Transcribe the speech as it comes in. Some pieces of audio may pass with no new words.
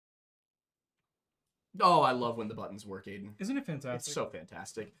Oh, I love when the buttons work, Aiden. Isn't it fantastic? It's so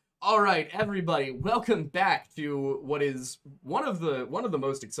fantastic. All right, everybody, welcome back to what is one of the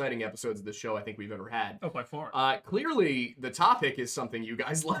most exciting episodes of the show I think we've ever had. Oh, by far. Clearly, the topic is something you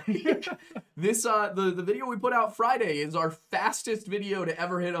guys like. This the video we put out Friday is our fastest video to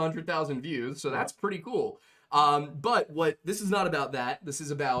ever hit 100,000 views, so that's pretty cool. But this is not about that. This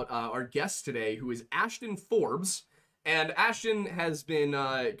is about our guest today, who is Ashton Forbes. And Ashton has been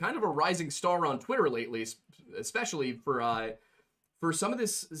kind of a rising star on Twitter lately, especially for some of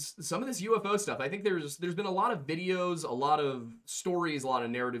this UFO stuff. I think there's been a lot of videos, a lot of stories, a lot of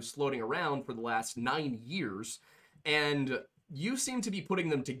narratives floating around for the last 9 years, and you seem to be putting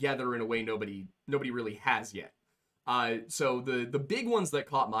them together in a way nobody really has yet. So the big ones that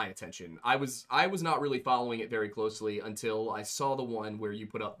caught my attention, I was not really following it very closely until I saw the one where you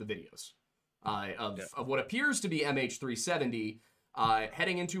put up the videos of what appears to be MH370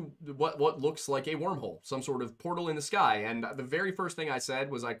 heading into what looks like a wormhole, some sort of portal in the sky. And the very first thing I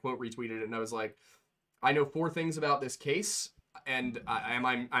said was, I quote retweeted it, and I was like, I know 4 things about this case, and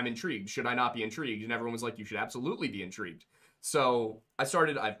I'm intrigued. Should I not be intrigued? And everyone was like, you should absolutely be intrigued. So I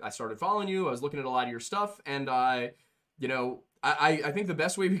started following you. I was looking at a lot of your stuff, and I think the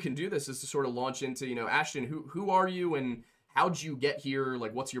best way we can do this is to sort of launch into, Ashton, who are you and how'd you get here?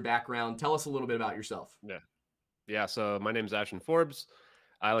 Like, what's your background? Tell us a little bit about yourself. Yeah. So my name's Ashton Forbes.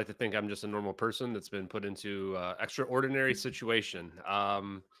 I like to think I'm just a normal person that's been put into extraordinary situation.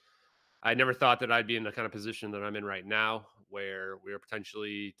 I never thought that I'd be in the kind of position that I'm in right now, where we are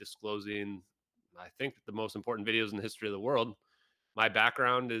potentially disclosing, I think, the most important videos in the history of the world. My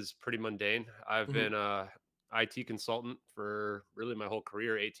background is pretty mundane. I've been a IT consultant for really my whole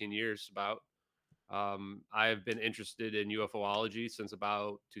career, 18 years about. I've been interested in UFOlogy since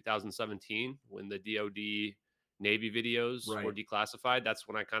about 2017, when the DoD Navy videos were declassified. That's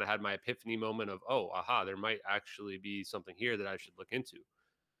when I kind of had my epiphany moment of, there might actually be something here that I should look into.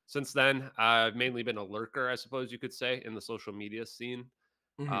 Since then, I've mainly been a lurker, I suppose you could say, in the social media scene.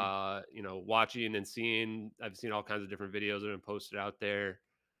 Watching and seeing, I've seen all kinds of different videos that have been posted out there.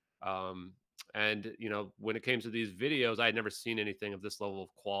 And when it came to these videos, I had never seen anything of this level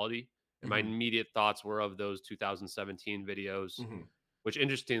of quality. And my immediate thoughts were of those 2017 videos, which,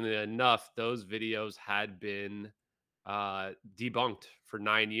 interestingly enough, those videos had been debunked for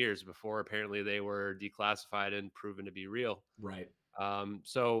 9 years before apparently they were declassified and proven to be real. Right.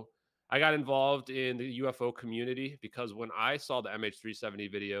 So I got involved in the UFO community because when I saw the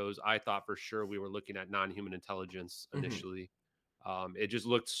MH370 videos, I thought for sure we were looking at non-human intelligence initially. It just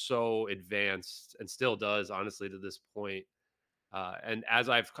looked so advanced, and still does, honestly, to this point. And as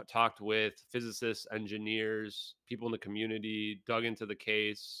I've talked with physicists, engineers, people in the community, dug into the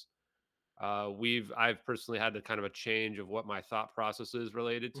case, I've personally had a kind of a change of what my thought process is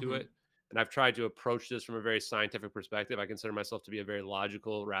related to it. And I've tried to approach this from a very scientific perspective. I consider myself to be a very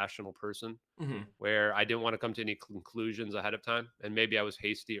logical, rational person, where I didn't want to come to any conclusions ahead of time. And maybe I was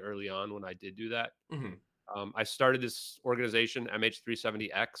hasty early on when I did do that. I started this organization,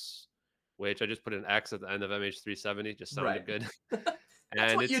 MH370X, which I just put an X at the end of MH370, just sounded good.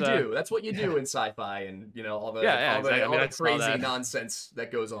 That's what you do. That's what you do in sci-fi, and all the crazy nonsense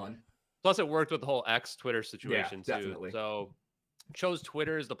that goes on. Plus, it worked with the whole X Twitter situation too. Definitely. So, chose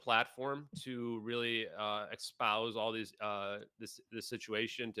Twitter as the platform to really espouse all these this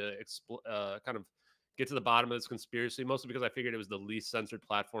situation, to kind of get to the bottom of this conspiracy, mostly because I figured it was the least censored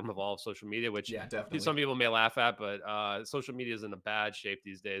platform of all of social media, which some people may laugh at, but social media is in a bad shape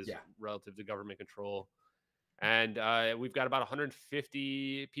these days relative to government control. And we've got about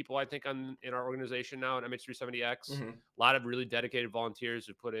 150 people, I think, in our organization now at MH370X. A lot of really dedicated volunteers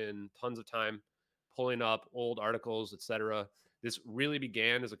who put in tons of time pulling up old articles, etc. This really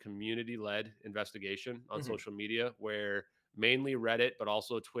began as a community-led investigation on social media, where mainly Reddit, but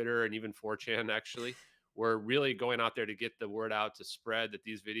also Twitter and even 4chan, actually, were really going out there to get the word out, to spread that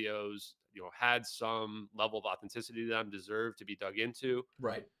these videos, had some level of authenticity to them, deserved to be dug into.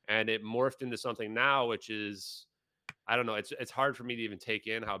 Right. And it morphed into something now, which is, I don't know, it's hard for me to even take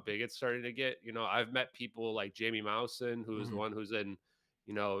in how big it's starting to get. I've met people like Jamie Mousen, who's the one who's in,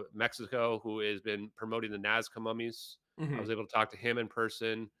 Mexico, who has been promoting the Nazca mummies. I was able to talk to him in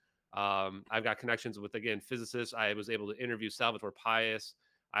person. I've got connections with, again, physicists. I was able to interview Salvatore Pais.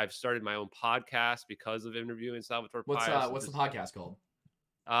 I've started my own podcast because of interviewing Salvatore Pais. What's the podcast called?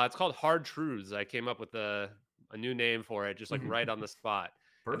 It's called Hard Truths. I came up with a new name for it, just like right on the spot.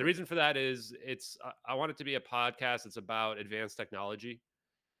 And the reason for that is I want it to be a podcast that's about advanced technology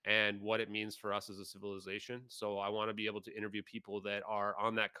and what it means for us as a civilization. So I want to be able to interview people that are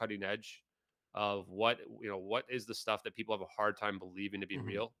on that cutting edge of what is the stuff that people have a hard time believing to be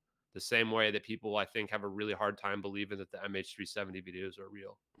real. the same way that people, I think, have a really hard time believing that the MH370 videos are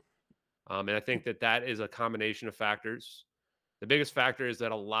real. And I think that that is a combination of factors. The biggest factor is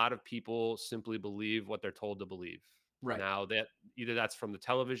that a lot of people simply believe what they're told to believe. Right. Now, that either that's from the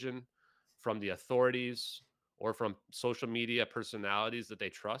television, from the authorities, or from social media personalities that they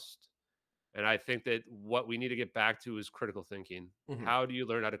trust. And I think that what we need to get back to is critical thinking. Hmm. How do you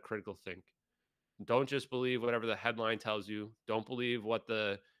learn how to critical think? Don't just believe whatever the headline tells you. Don't believe what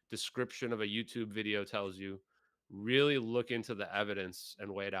the description of a YouTube video tells you. Really look into the evidence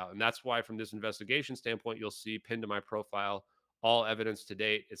and weigh it out. And that's why, from this investigation standpoint, you'll see pinned to my profile all evidence to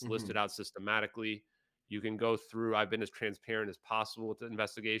date. It's Hmm. listed out systematically. You can go through, I've been as transparent as possible with the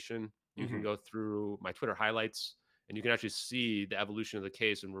investigation. You can Hmm. go through my Twitter highlights, and you can actually see the evolution of the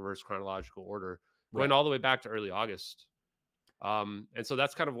case in reverse chronological order, going Right. all the way back to early August. And so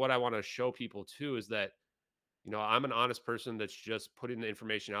that's kind of what I want to show people too, is that, I'm an honest person that's just putting the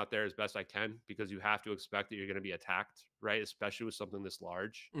information out there as best I can, because you have to expect that you're going to be attacked, right? Especially with something this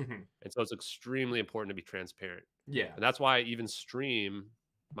large. Hmm. And so it's extremely important to be transparent. Yeah. And that's why I even stream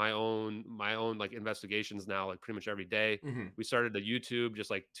my own like investigations now, like pretty much every day. Hmm. We started the YouTube just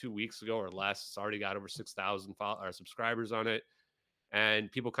like 2 weeks ago or less. It's already got over 6,000 subscribers on it, and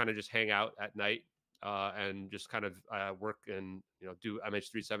people kind of just hang out at night, and just kind of work and do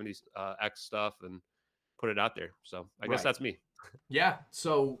MH370 X stuff and put it out there. So I guess Right. that's me. Yeah.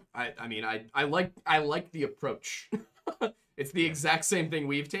 So I mean I like the approach. It's the Yeah. exact same thing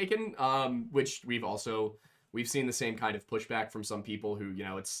we've taken, which we've seen the same kind of pushback from some people who,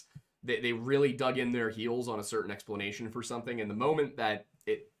 they really dug in their heels on a certain explanation for something, and the moment that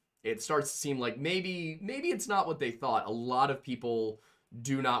it starts to seem like maybe it's not what they thought, a lot of people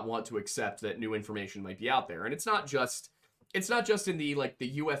do not want to accept that new information might be out there. And it's not just in the, like,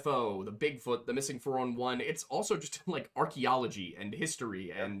 the UFO, the Bigfoot, the missing 411. It's also just in, like, archaeology and history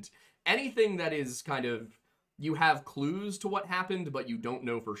Yep. and anything that is kind of, you have clues to what happened, but you don't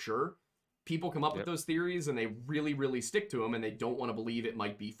know for sure. People come up with Yep. those theories and they really, really stick to them, and they don't want to believe it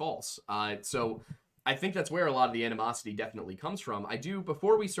might be false. So I think that's where a lot of the animosity definitely comes from. I do,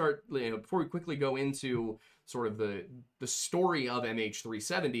 before we start, before we quickly go into sort of the story of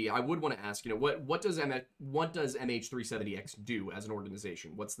MH370, I would want to ask, what does MH370X do as an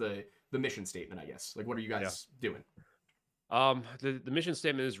organization? What's the mission statement, I guess? Like, what are you Yeah. guys doing? The mission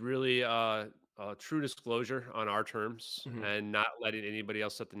statement is really true disclosure on our terms, Hmm. and not letting anybody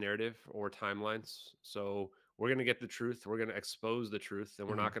else set the narrative or timelines. So we're going to get the truth. We're going to expose the truth, and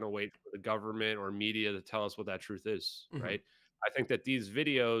we're Hmm. not going to wait for the government or media to tell us what that truth is. Hmm. Right. I think that these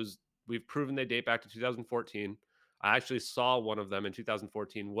videos, we've proven they date back to 2014. I actually saw one of them in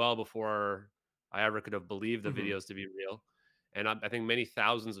 2014, well before I ever could have believed the Hmm. videos to be real. And I think many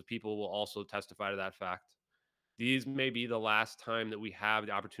thousands of people will also testify to that fact. These may be the last time that we have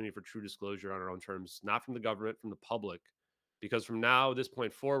the opportunity for true disclosure on our own terms, not from the government, from the public. Because from now, this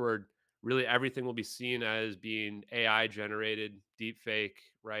point forward, really everything will be seen as being AI generated, deep fake,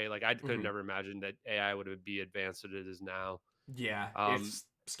 right? Like, I could have Hmm. never imagined that AI would be advanced as it is now. Yeah, Um, it's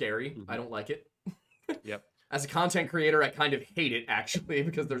scary. I mhm, don't like it. Yep. As a content creator, I kind of hate it, actually,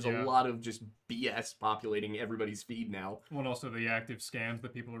 because there's a Yeah. lot of just BS populating everybody's feed now. Well, and also the active scams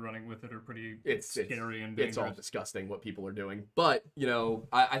that people are running with it are pretty It's scary and it's all dangerous. disgusting what people are doing. But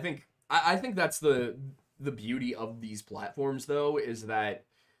I think that's the beauty of these platforms, though, is that,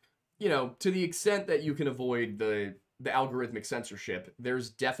 to the extent that you can avoid the algorithmic censorship, there's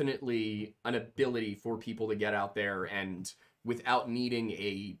definitely an ability for people to get out there and, without needing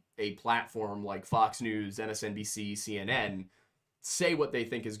a platform like Fox News, MSNBC, CNN, say what they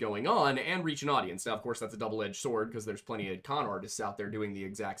think is going on and reach an audience. Now, of course, that's a double-edged sword, because there's plenty of con artists out there doing the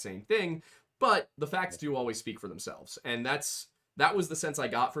exact same thing, but the facts do always speak for themselves. And that was the sense I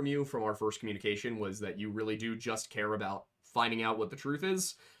got from you from our first communication, was that you really do just care about finding out what the truth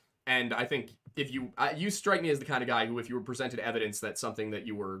is. And I think if you strike me as the kind of guy who, if you were presented evidence that something that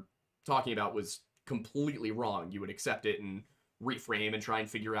you were talking about was completely wrong, you would accept it and reframe and try and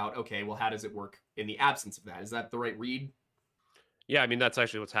figure out, okay, well, how does it work in the absence of that? Is that the right read? Yeah, I mean, that's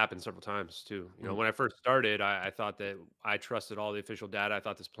actually what's happened several times too. Mhm. When I first started, I thought that I trusted all the official data. I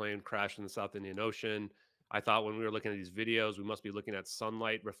thought this plane crashed in the South Indian Ocean. I thought when we were looking at these videos, we must be looking at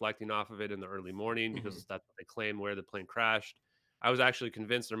sunlight reflecting off of it in the early morning, Mhm. because that's what they claim where the plane crashed. I was actually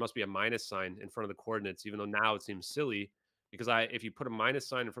convinced there must be a minus sign in front of the coordinates, even though now it seems silly, because if you put a minus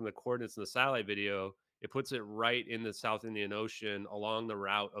sign in front of the coordinates in the satellite video, it puts it right in the South Indian Ocean along the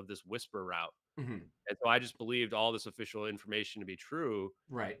route of this whisper route. Mhm. And so I just believed all this official information to be true.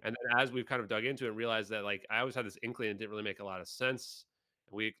 Right. And then as we've kind of dug into it and realized that, like, I always had this inkling, it didn't really make a lot of sense.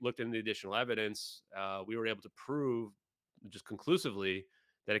 And we looked into the additional evidence. We were able to prove just conclusively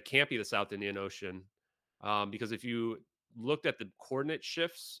that it can't be the South Indian Ocean, because if you looked at the coordinate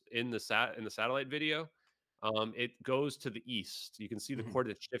shifts in the satellite video, it goes to the east. You can see the Hmm.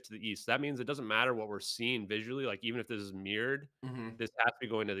 coordinate shift to the east. That means it doesn't matter what we're seeing visually. Like even if this is mirrored, Hmm. this has to be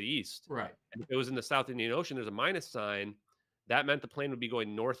going to the east. Right. And if it was in the South Indian Ocean, there's a minus sign. That meant the plane would be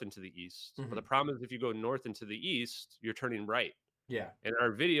going north into the east. But Hmm. the problem is if you go north into the east, you're turning right. Yeah. In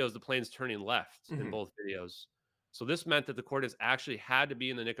our videos, the plane's turning left in Hmm. both videos. So this meant that the coordinates actually had to be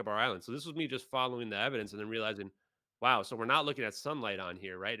in the Nicobar Islands. So this was me just following the evidence and then realizing, wow, so we're not looking at sunlight on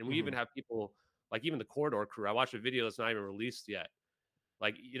here, right? And we Hmm. even have people like even the corridor crew. I watched a video that's not even released yet.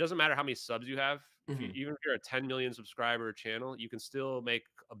 Like it doesn't matter how many subs you have. If you Hmm. even if you're a 10 million subscriber channel, you can still make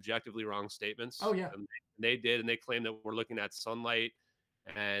objectively wrong statements. Oh yeah. And they did, and they claim that we're looking at sunlight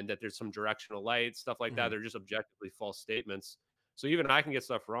and that there's some directional light, stuff like that. Hmm. They're just objectively false statements. So even I can get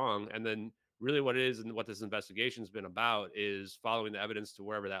stuff wrong. And then really what it is and what this investigation's been about is following the evidence to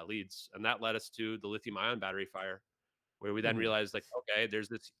wherever that leads. And that led us to the lithium ion battery fire, where we then Hmm. realized like, okay, there's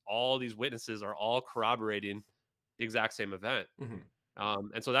this, all these witnesses are all corroborating the exact same event. Hmm.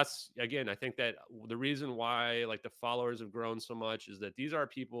 And so that's, again, I think that the reason why like the followers have grown so much is that these are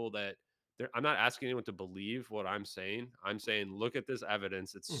people that I'm not asking anyone to believe what I'm saying. I'm saying, look at this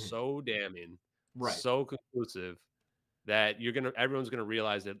evidence. It's Hmm. so damning, Right. so conclusive that everyone's gonna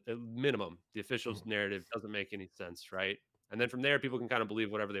realize that at minimum the official's Hmm. narrative doesn't make any sense, right? And then from there, people can kind of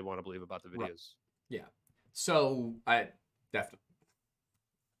believe whatever they want to believe about the Right. videos. Yeah. So I definitely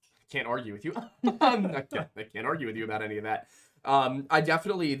can't argue with you. I can't argue with you about any of that. I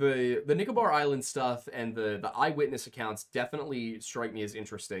definitely the Nicobar Island stuff and the eyewitness accounts definitely strike me as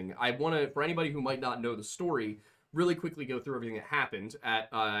interesting. I want to, for anybody who might not know the story, really quickly go through everything that happened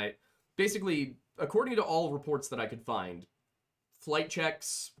at basically, according to all reports that I could find, flight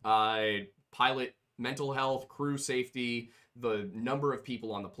checks, pilot mental health, crew safety, the number of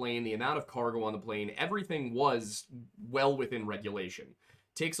people on the plane, the amount of cargo on the plane, everything was well within regulation.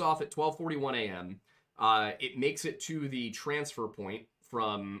 Takes off at 12:41 a.m. It makes it to the transfer point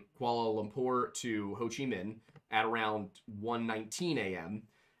from Kuala Lumpur to Ho Chi Minh at around 1:19 a.m.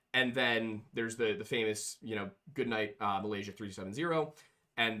 And then there's the famous, good night, Malaysia 370.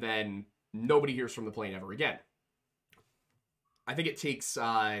 And then nobody hears from the plane ever again. I think it takes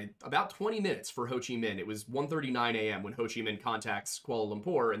about 20 minutes for Ho Chi Minh. It was 1:39 a.m. when Ho Chi Minh contacts Kuala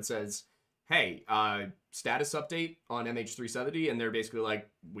Lumpur and says, hey, status update on MH370. And they're basically like,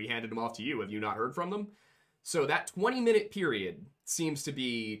 we handed them off to you. Have you not heard from them? So that 20-minute period seems to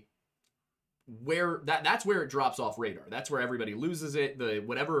be where that's where it drops off radar. That's where everybody loses it. The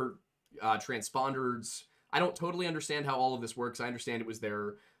whatever transponders. I don't totally understand how all of this works. I understand it was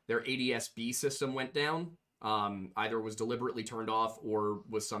their ADS-B system went down. Either was deliberately turned off or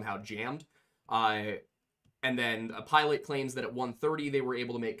was somehow jammed. And then a pilot claims that at 1:30 they were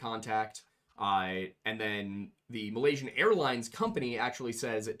able to make contact. And then the Malaysian Airlines company actually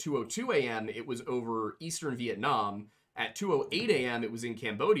says at 2:02 a.m. it was over Eastern Vietnam. At 2:08 a.m. it was in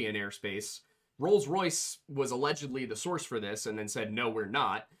Cambodian airspace. Rolls-Royce was allegedly the source for this and then said, no, we're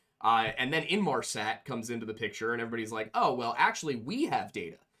not. And then Inmarsat comes into the picture and everybody's like, oh, well, actually, we have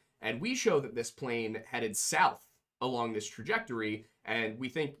data. And we show that this plane headed south along this trajectory, and we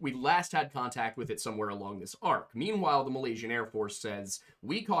think we last had contact with it somewhere along this arc. Meanwhile, the Malaysian Air Force says,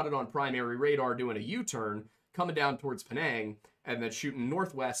 we caught it on primary radar doing a U-turn, coming down towards Penang, and then shooting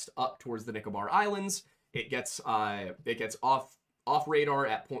northwest up towards the Nicobar Islands. It gets off radar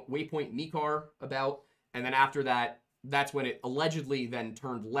at waypoint Mikar about, and then after that, that's when it allegedly then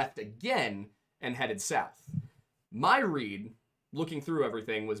turned left again and headed south. My read, looking through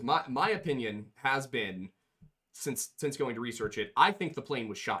everything, was my opinion has been, since going to research it, I think the plane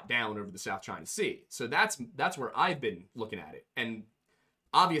was shot down over the South China Sea. So that's where I've been looking at it. And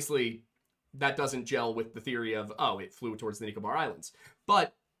obviously that doesn't gel with the theory of, oh, it flew towards the Nicobar Islands.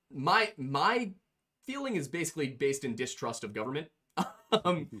 But my feeling is basically based in distrust of government.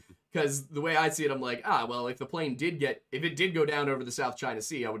 Because the way I see it, I'm like, well, if it did go down over the South China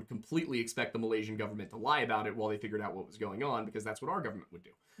Sea, I would completely expect the Malaysian government to lie about it while they figured out what was going on, because that's what our government would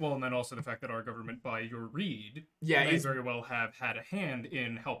do. Well, and then also the fact that our government, by your read, may very well have had a hand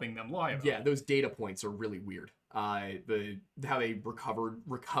in helping them lie about it. Those data points are really weird. How they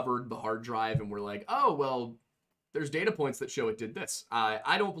recovered the hard drive and were like, oh, well, there's data points that show it did this.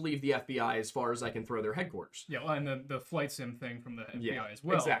 I don't believe the FBI as far as I can throw their headquarters. Yeah, well, and the flight sim thing from the FBI as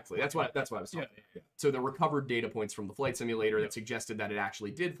well. Exactly. That's what I was talking about. Yeah. So the recovered data points from the flight simulator that suggested that it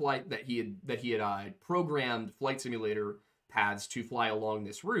actually did fly, that he had programmed flight simulator paths to fly along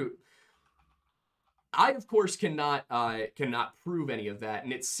this route. I, of course, cannot prove any of that,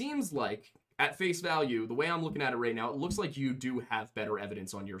 and it seems like, at face value, the way I'm looking at it right now, it looks like you do have better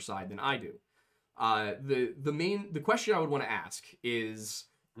evidence on your side than I do. The question I would want to ask is,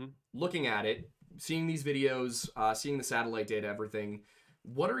 looking at it, seeing these videos, seeing the satellite data, everything,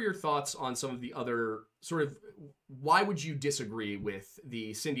 what are your thoughts on some of the other sort of, why would you disagree with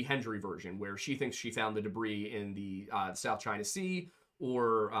the Cindy Hendry version, where she thinks she found the debris in the South China Sea,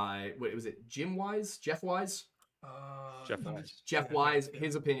 or what was it, Jeff Wise? Jeff Wise. Jeff Wise,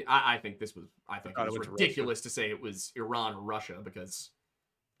 his opinion. I think it was ridiculous to say it was Iran or Russia, because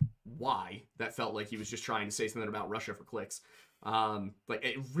why? That felt like he was just trying to say something about Russia for clicks. Like,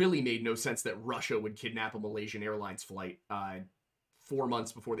 it really made no sense that Russia would kidnap a Malaysian Airlines flight 4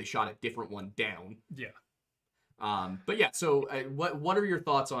 months before they shot a different one down. Yeah. But yeah, so what are your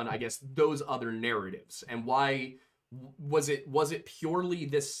thoughts on, I guess, those other narratives, and why was it purely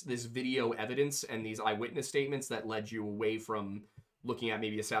this video evidence and these eyewitness statements that led you away from looking at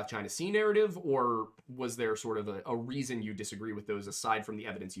maybe a South China Sea narrative, or was there sort of a reason you disagree with those aside from the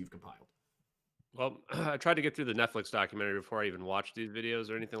evidence you've compiled? Well, I tried to get through the Netflix documentary before I even watched these videos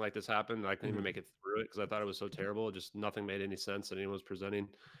or anything like this happened. I couldn't even make it through it because I thought it was so terrible. Just nothing made any sense that anyone was presenting.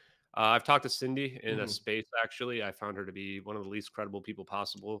 I've talked to Cindy in a space, actually. I found her to be one of the least credible people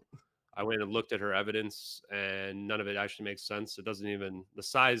possible. I went and looked at her evidence, and none of it actually makes sense. It doesn't even, the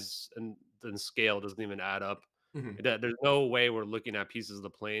size and the scale doesn't even add up. There's no way we're looking at pieces of the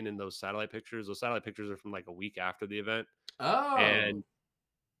plane in those satellite pictures. Those satellite pictures are from like a week after the event. Oh. And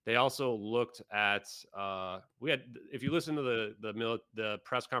they also looked at if you listen to the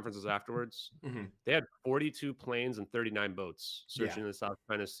press conferences afterwards, they had 42 planes and 39 boats searching the South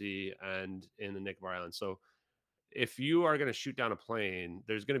China Sea and in the Nicobar Islands. So if you are going to shoot down a plane,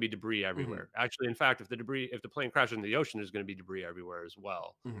 there's going to be debris everywhere. Actually, in fact, if the plane crashes in the ocean, there's going to be debris everywhere as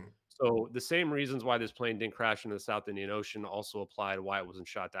well. So the same reasons why this plane didn't crash into the South Indian Ocean also apply to why it wasn't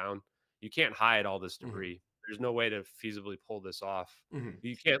shot down. You can't hide all this debris. There's no way to feasibly pull this off.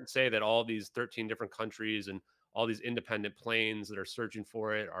 You can't say that all these 13 different countries and all these independent planes that are searching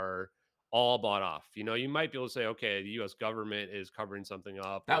for it are all bought off. You know, you might be able to say, okay, the U.S. government is covering something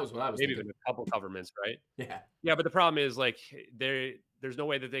up. That was what I was maybe thinking. even a couple governments, right? Yeah, but the problem is, like, there's no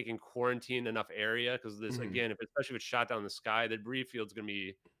way that they can quarantine enough area, because this, again, especially if it's shot down in the sky, the debris field's going to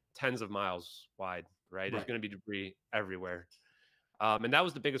be tens of miles wide, right? There's going to be debris everywhere. And that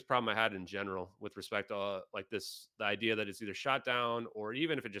was the biggest problem I had in general with respect to the idea that it's either shot down or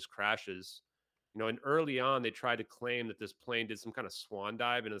even if it just crashes. You know, and early on, they tried to claim that this plane did some kind of swan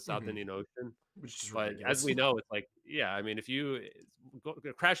dive into the South Indian Ocean. Which is but ridiculous. As we know, it's like, I mean, if you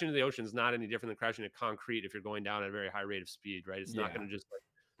crash into the ocean is not any different than crashing into concrete if you're going down at a very high rate of speed, right? It's not going to just like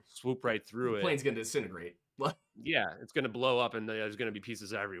swoop right through it. The plane's going to disintegrate. It's going to blow up, and there's going to be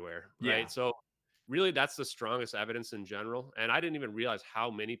pieces everywhere, right? So really, that's the strongest evidence in general. And I didn't even realize how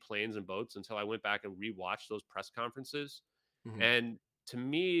many planes and boats until I went back and rewatched those press conferences. And to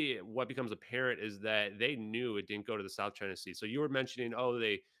me, what becomes apparent is that they knew it didn't go to the South China Sea. So you were mentioning,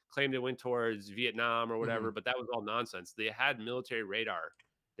 they claimed it went towards Vietnam or whatever, but that was all nonsense. They had military radar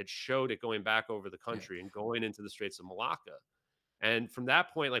that showed it going back over the country and going into the Straits of Malacca. And from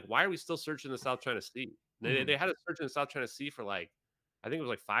that point, like, why are we still searching the South China Sea? They had to search in the South China Sea for I think it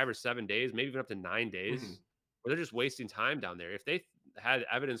was 5 or 7 days, maybe even up to 9 days, where they're just wasting time down there. If they had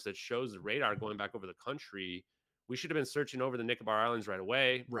evidence that shows the radar going back over the country, we should have been searching over the Nicobar Islands right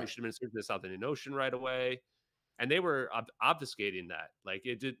away. We should have been searching the South Indian Ocean right away. And they were obfuscating that.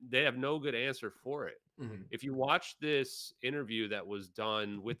 They have no good answer for it. If you watch this interview that was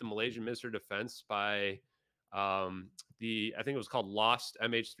done with the Malaysian Minister of Defense by I think it was called Lost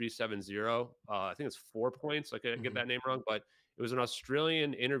MH370. I think it's 4 points. I could get that name wrong, but it was an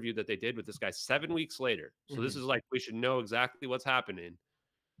Australian interview that they did with this guy 7 weeks later. So this is we should know exactly what's happening.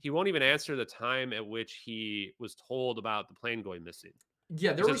 He won't even answer the time at which he was told about the plane going missing.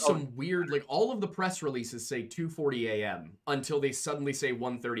 Yeah, there was some weird, all of the press releases say 2:40 a.m. until they suddenly say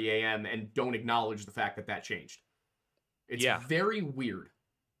 1:30 a.m. and don't acknowledge the fact that that changed. It's very weird.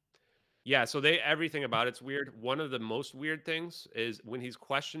 Yeah, so everything about it's weird. One of the most weird things is when he's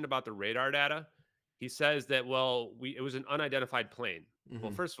questioned about the radar data, he says that, it was an unidentified plane.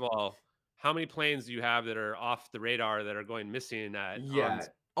 Well, first of all, how many planes do you have that are off the radar that are going missing at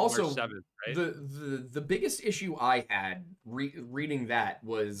also, March 7th, right? the biggest issue I had reading that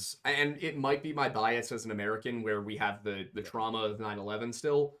was, and it might be my bias as an American, where we have the trauma of 9/11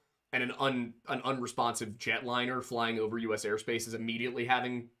 still, and an unresponsive jetliner flying over U.S. airspace is immediately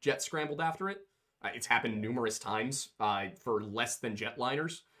having jets scrambled after it. It's happened numerous times for less than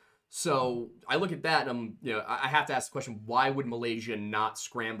jetliners. So I look at that, and I have to ask the question: why would Malaysia not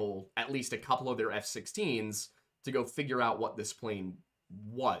scramble at least a couple of their F-16s to go figure out what this plane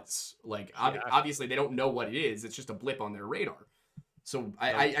was. Like, obviously they don't know what it is. It's just a blip on their radar. So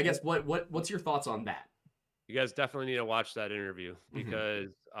I guess what's your thoughts on that? You guys definitely need to watch that interview because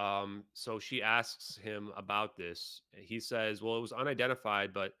so she asks him about this. He says, well, it was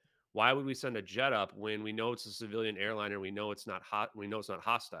unidentified, but why would we send a jet up when we know it's a civilian airliner? We know it's not we know it's not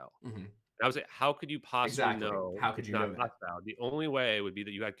hostile. And I was like, how could you possibly know how could you know that? Hostile? The only way would be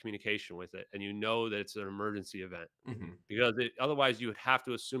that you had communication with it and you know that it's an emergency event because otherwise you would have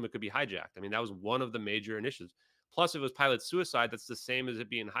to assume it could be hijacked. I mean, that was one of the major initiatives. Plus, if it was pilot suicide, that's the same as it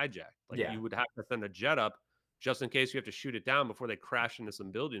being hijacked. Like you would have to send a jet up just in case you have to shoot it down before they crash into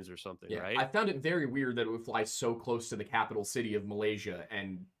some buildings or something, right? I found it very weird that it would fly so close to the capital city of Malaysia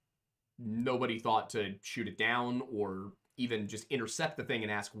and nobody thought to shoot it down or even just intercept the thing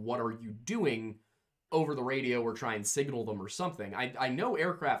and ask, what are you doing, over the radio or try and signal them or something. I know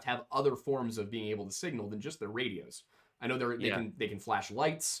aircraft have other forms of being able to signal than just their radios. I know they can flash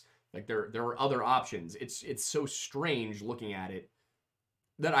lights. Like there are other options. It's so strange looking at it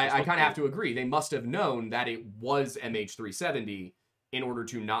that I kind of have to agree. They must have known that it was MH370 in order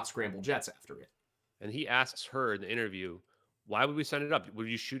to not scramble jets after it. And he asks her in the interview, why would we send it up? Would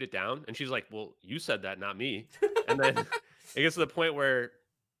you shoot it down? And she's like, well, you said that, not me. And then it gets to the point where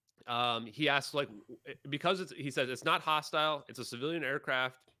he asks, like, because he says it's not hostile, it's a civilian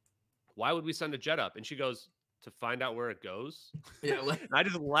aircraft, why would we send a jet up? And she goes, to find out where it goes. Yeah, and I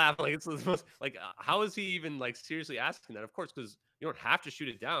just laugh. Like, it's the most, like, how is he even, like, seriously asking that? Of course, because you don't have to shoot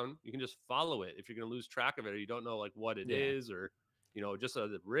it down. You can just follow it if you're going to lose track of it or you don't know, like, what it is or, you know, just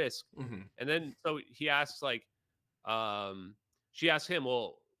a risk. And then so he asks, like, she asks him,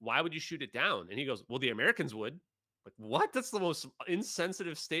 well, why would you shoot it down? And he goes, well, the Americans would. Like, what? That's the most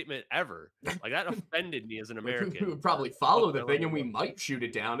insensitive statement ever. Like, that offended me as an American. We would probably follow the thing and we might shoot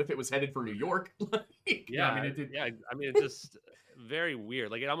it down if it was headed for New York. Yeah, I mean, it did. Yeah, I mean, it's just very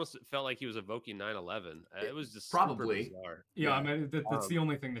weird. Like, it almost felt like he was evoking 9/11. It was just probably super bizarre. Yeah, I mean, that's the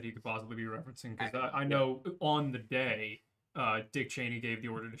only thing that he could possibly be referencing, because I know on the day, Dick Cheney gave the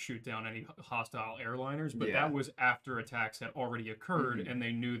order to shoot down any hostile airliners, but that was after attacks had already occurred and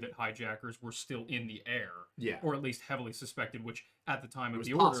they knew that hijackers were still in the air, or at least heavily suspected, which at the time of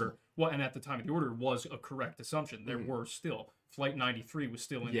the order, and at the time of the order was a correct assumption. There were still, Flight 93 was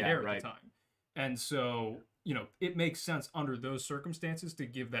still in the air at the time. And so, you know, it makes sense under those circumstances to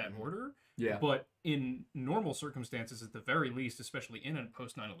give that order. Yeah. But in normal circumstances, at the very least, especially in a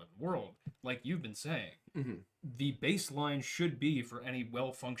post 9/11 world, like you've been saying, the baseline should be for any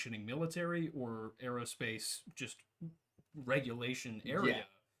well-functioning military or aerospace just regulation area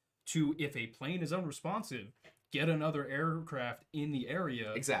to, if a plane is unresponsive, get another aircraft in the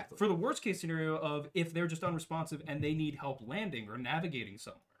area. Exactly. For the worst case scenario of if they're just unresponsive and they need help landing or navigating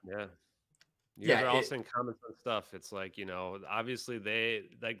somewhere. Yeah. You guys are all saying common sense stuff. It's like, you know, obviously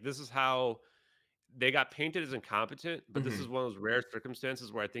this is how they got painted as incompetent, but this is one of those rare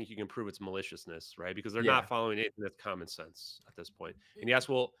circumstances where I think you can prove it's maliciousness, right? Because they're not following anything that's common sense at this point. And yes,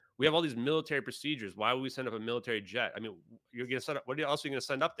 well, we have all these military procedures. Why would we send up a military jet? I mean, you're going to send up, what else are you going to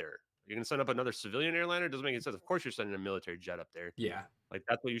send up there? You're going to send up another civilian airliner? It doesn't make any sense. Of course you're sending a military jet up there. Yeah. Like,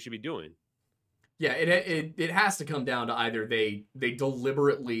 that's what you should be doing. Yeah, it has to come down to either they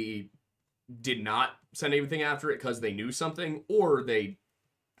deliberately did not send anything after it because they knew something, or they,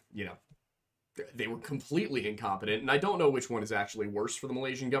 you know, they were completely incompetent. And I don't know which one is actually worse for the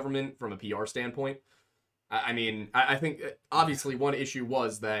Malaysian government from a PR standpoint. I mean, I think obviously one issue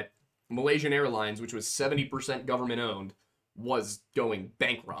was that Malaysian Airlines, which was 70% government owned, was going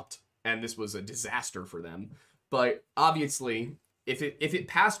bankrupt, and this was a disaster for them. But obviously, if it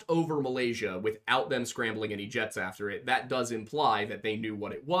passed over Malaysia without them scrambling any jets after it, that does imply that they knew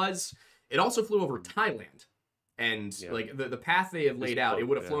what it was. It also flew over Thailand, and like the path they have laid out, it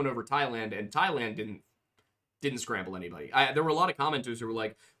would have flown over Thailand, and Thailand didn't scramble anybody. There were a lot of commenters who were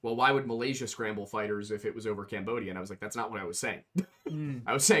like, well, why would Malaysia scramble fighters if it was over Cambodia? And I was like, that's not what I was saying.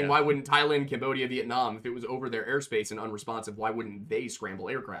 I was saying, why wouldn't Thailand, Cambodia, Vietnam, if it was over their airspace and unresponsive, why wouldn't they scramble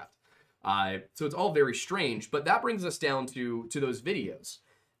aircraft? So it's all very strange, but that brings us down to those videos.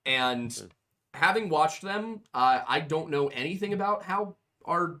 And having watched them, I don't know anything about how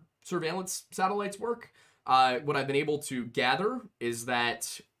our surveillance satellites work. What I've been able to gather is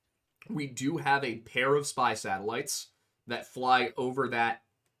that we do have a pair of spy satellites that fly over that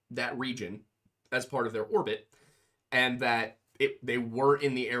region as part of their orbit, and that they were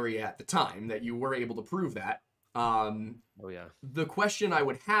in the area at the time, that you were able to prove that. The question I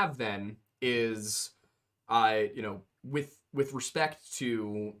would have then is, you know, with respect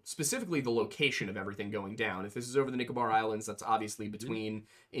to specifically the location of everything going down. If this is over the Nicobar Islands, that's obviously between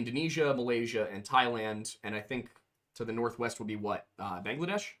Indonesia, Malaysia, and Thailand, and I think So the northwest would be what?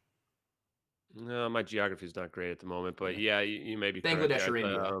 Bangladesh? No, my geography is not great at the moment, but yeah, you may be correct Bangladesh there. or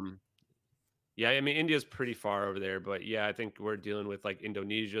India? Yeah, I mean India's pretty far over there, but yeah, I think we're dealing with like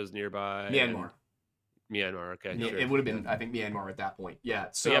Indonesia's nearby and Myanmar. Myanmar. Okay, Yep. sure. It would have been, I think, Myanmar at that point. Yeah.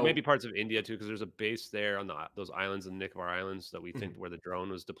 But So yeah, maybe parts of India too, because there's a base there on those islands in the Nicobar Islands that we think Mhm. where the drone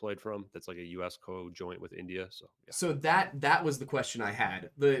was deployed from. That's like a U.S. co-joint with India. So yeah. So that was the question I had.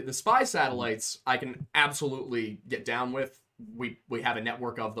 The spy satellites I can absolutely get down with. We have a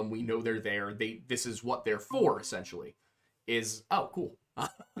network of them. We know they're there. This is what they're for essentially. Oh cool.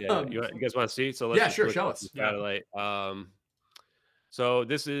 Yeah, you guys want to see? So let's yeah, just sure. look Show at us. the satellite. So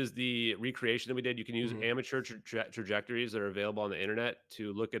this is the recreation that we did. You can use Mhm. amateur trajectories that are available on the internet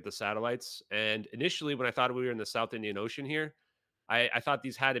to look at the satellites. And initially, when I thought we were in the South Indian Ocean here, I thought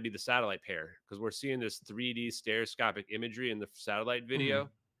these had to be the satellite pair because we're seeing this 3D stereoscopic imagery in the satellite video.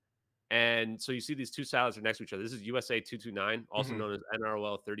 And so you see these two satellites are next to each other. This is USA 229, also known as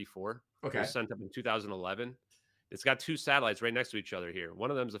NROL 34. It Okay. was sent up in 2011. It's got two satellites right next to each other here.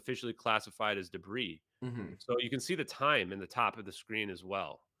 One of them is officially classified as debris. So you can see the time in the top of the screen as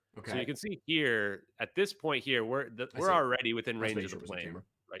well. So you Okay. can see here at this point here, we're see. already within I was range making of the sure it was on plane, camera.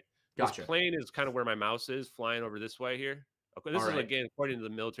 right? Gotcha. This plane is kind of where my mouse is flying over this way here. Okay, this All is right. again according to the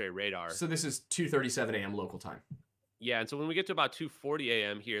military radar. So this is 2:37 a.m. local time. Yeah, and so when we get to about 2:40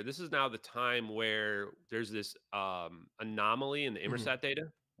 a.m. here, this is now the time where there's this anomaly in the Inmarsat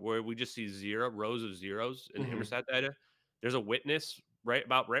data where we just see rows of zeros in the Inmarsat data. There's a witness right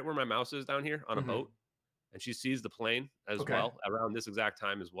where my mouse is down here on a boat, and she sees the plane as well around this exact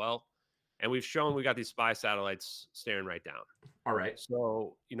time as well. And we've shown we got these spy satellites staring right down. All right.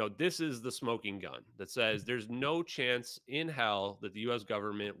 So, this is the smoking gun that says there's no chance in hell that the US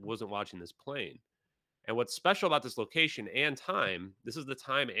government wasn't watching this plane. And what's special about this location and time, this is the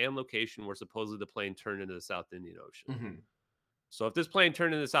time and location where supposedly the plane turned into the South Indian Ocean. So if this plane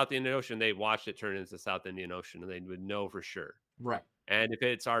turned into the South Indian Ocean, they watched it turn into the South Indian Ocean and they would know for sure. Right. And if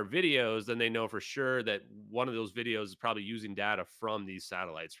it's our videos, then they know for sure that one of those videos is probably using data from these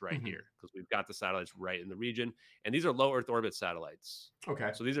satellites right here because we've got the satellites right in the region. And these are low Earth orbit satellites.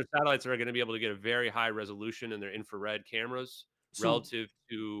 Okay. So these are satellites that are going to be able to get a very high resolution in their infrared cameras relative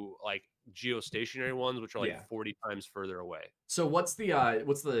to like geostationary ones, which are like 40 times further away. So what's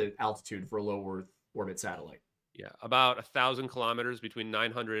the altitude for a low Earth orbit satellite? Yeah, about 1,000 kilometers, between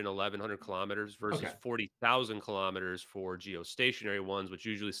 900 and 1,100 kilometers versus 40,000 kilometers for geostationary ones, which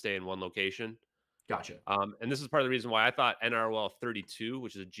usually stay in one location. Gotcha. And this is part of the reason why I thought NROL 32,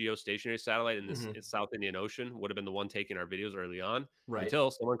 which is a geostationary satellite in this South Indian Ocean, would have been the one taking our videos early on. Right.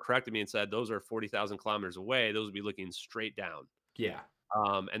 Until someone corrected me and said those are 40,000 kilometers away. Those would be looking straight down. Yeah.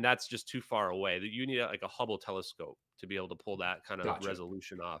 And that's just too far away. That you need like a Hubble telescope to be able to pull that kind of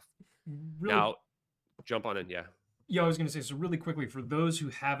resolution off. Really? Now, jump on in, yeah. Yeah, I was going to say, so really quickly, for those who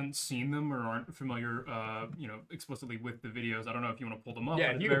haven't seen them or aren't familiar, explicitly with the videos, I don't know if you want to pull them up.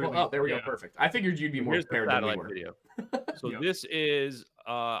 Yeah, you can pull up. There we go. Perfect. I figured you'd be more prepared than we were. Video. So this is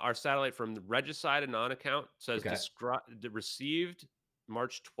our satellite from the Regicide Anon account. It says received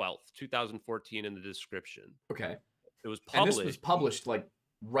March 12th, 2014 in the description. Okay. It was published. And this was published like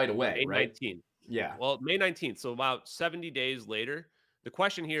right away, May 19th. Yeah. Well, May 19th. So about 70 days later. The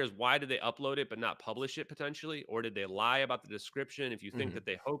question here is why did they upload it but not publish it potentially? Or did they lie about the description? If you think that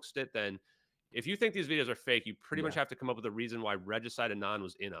they hoaxed it, then if you think these videos are fake, you pretty much have to come up with a reason why Regicide Anon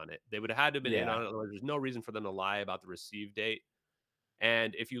was in on it. They would have had to have been in on it. Otherwise, there's no reason for them to lie about the receive date.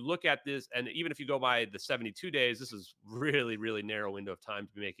 And if you look at this, and even if you go by the 72 days, this is really, really narrow window of time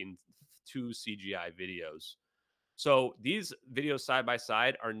to be making 2 CGI videos. So these videos side by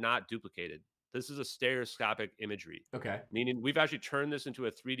side are not duplicated. This is a stereoscopic imagery. Okay. Meaning we've actually turned this into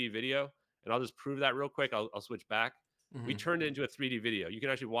a 3D video. And I'll just prove that real quick. I'll switch back. We turned it into a 3D video. You can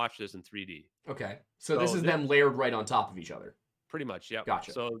actually watch this in 3D. Okay. So this is them layered right on top of each other. Pretty much, yeah.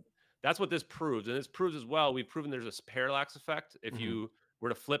 Gotcha. So that's what this proves. And this proves as well, we've proven there's a parallax effect. If you were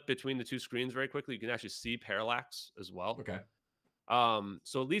to flip between the two screens very quickly, you can actually see parallax as well. Okay.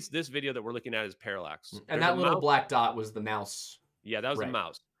 So at least this video that we're looking at is parallax. And that little black dot was the mouse. Yeah, that was the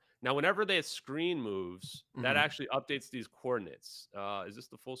mouse. Now, whenever the screen moves, that actually updates these coordinates. Is this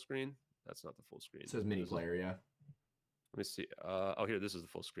the full screen? That's not the full screen. It says mini player, yeah. Let me see. Oh, here, this is the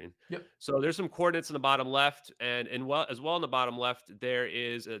full screen. Yep. So there's some coordinates in the bottom left, and as well in the bottom left, there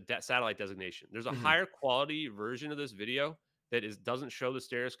is a satellite designation. There's a higher quality version of this video that doesn't show the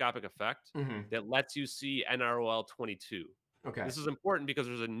stereoscopic effect that lets you see NROL 22. Okay. This is important because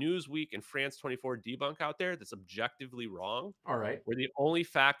there's a Newsweek and France 24 debunk out there that's objectively wrong. All right. Where the only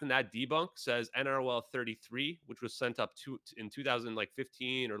fact in that debunk says NROL 33, which was sent up in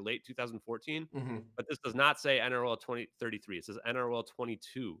 2015 or late 2014. But this does not say NROL 2033. It says NROL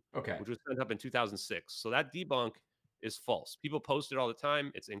 22, Okay. which was sent up in 2006. So that debunk is false. People post it all the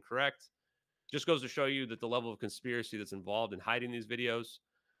time. It's incorrect. Just goes to show you that the level of conspiracy that's involved in hiding these videos.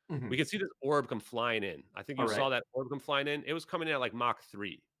 We can see this orb come flying in. I think you saw that orb come flying in. It was coming in at like Mach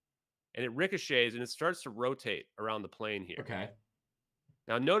 3. And it ricochets and it starts to rotate around the plane here. Okay.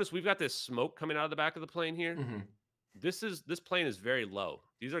 Now notice we've got this smoke coming out of the back of the plane here. This plane is very low.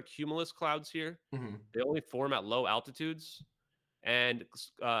 These are cumulus clouds here. They only form at low altitudes. And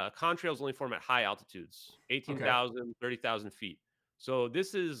contrails only form at high altitudes, 18,000, 30,000 feet. So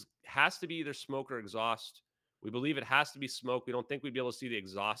this has to be either smoke or exhaust. We believe it has to be smoke. We don't think we'd be able to see the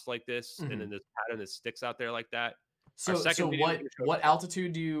exhaust like this, and then this pattern that sticks out there like that. So what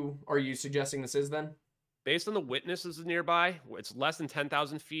altitude are you suggesting this is then? Based on the witnesses nearby, it's less than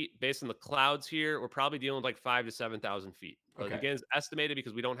 10,000 feet. Based on the clouds here, we're probably dealing with like 5,000 to 7,000 feet. But again, it's estimated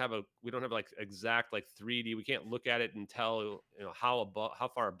because we don't have like exact like 3D. We can't look at it and tell how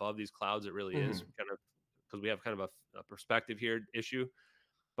far above these clouds it really is, kind of, because we have kind of a perspective here issue.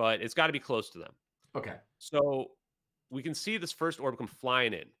 But it's got to be close to them. Okay. So we can see this first orb come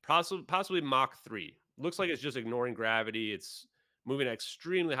flying in, possibly Mach 3. Looks like it's just ignoring gravity. It's moving at an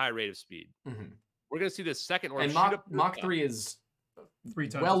extremely high rate of speed. We're going to see this second orb. And Mach 3 is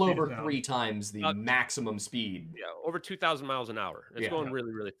well over 3 times the maximum speed. Yeah, over 2,000 miles an hour. It's going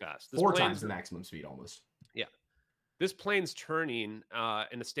really, really fast. 4 times the maximum speed almost. Yeah. This plane's turning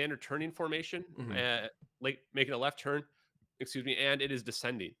in a standard turning formation, like making a left turn, and it is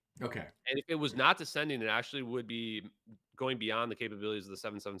descending. Okay. And if it was not descending, it actually would be going beyond the capabilities of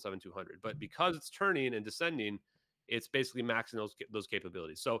the 777-200. But because it's turning and descending, it's basically maxing those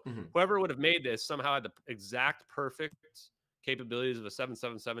capabilities. So whoever would have made this somehow had the exact perfect capabilities of a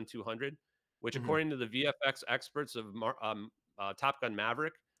 777-200, which according to the VFX experts of Top Gun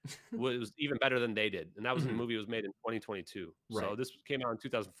Maverick, was even better than they did. And that was in a movie that was made in 2022. Right. So this came out in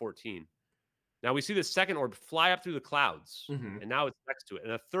 2014. Now we see the second orb fly up through the clouds, and now it's next to it.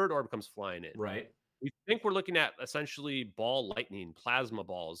 And a third orb comes flying in. Right. We think we're looking at essentially ball lightning, plasma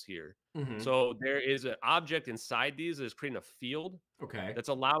balls here. So there is an object inside these that is creating a field that's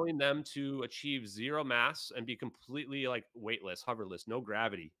allowing them to achieve zero mass and be completely like weightless, hoverless, no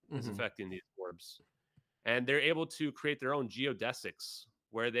gravity is affecting these orbs. And they're able to create their own geodesics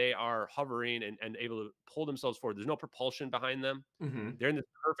where they are hovering and able to pull themselves forward. There's no propulsion behind them. They're in this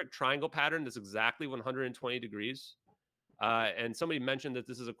perfect triangle pattern that's exactly 120 degrees. And somebody mentioned that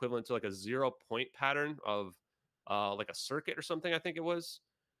this is equivalent to like a 0-point pattern of like a circuit or something, I think it was.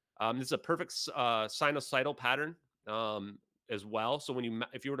 This is a perfect sinusoidal pattern as well. So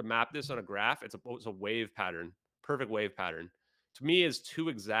if you were to map this on a graph, it's a wave pattern, perfect wave pattern. To me, is too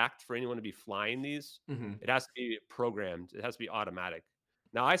exact for anyone to be flying these. It has to be programmed. It has to be automatic.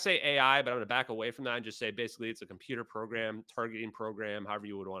 Now, I say AI, but I'm going to back away from that and just say basically it's a computer program, targeting program, however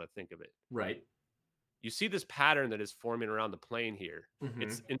you would want to think of it. Right. You see this pattern that is forming around the plane here.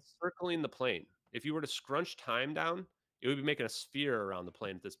 It's encircling the plane. If you were to scrunch time down, it would be making a sphere around the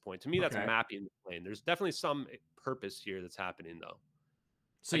plane at this point. To me, that's mapping the plane. There's definitely some purpose here that's happening, though.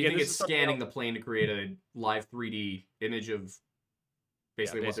 So you think it's scanning the plane to create a live 3D image of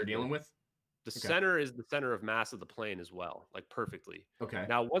basically what they're dealing with? The center is the center of mass of the plane as well, like perfectly. Okay.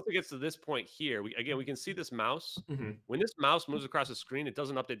 Now, once it gets to this point here, we can see this mouse. When this mouse moves across the screen, it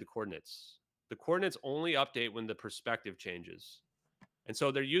doesn't update the coordinates. The coordinates only update when the perspective changes. And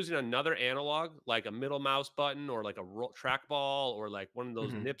so they're using another analog, like a middle mouse button or like a trackball or like one of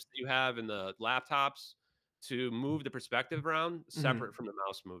those nips that you have in the laptops to move the perspective around separate from the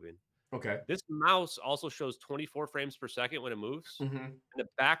mouse moving. Okay. This mouse also shows 24 frames per second when it moves, and the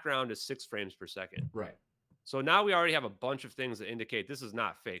background is 6 frames per second. Right. So now we already have a bunch of things that indicate this is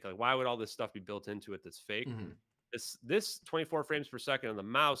not fake. Like, why would all this stuff be built into it that's fake? This 24 frames per second on the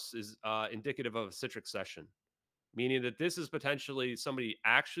mouse is indicative of a Citrix session, meaning that this is potentially somebody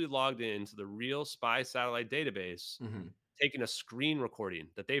actually logged into the real spy satellite database, taking a screen recording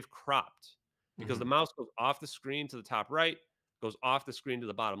that they've cropped because the mouse goes off the screen to the top right, goes off the screen to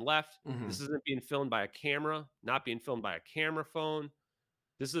the bottom left. This isn't being filmed by a camera, not being filmed by a camera phone.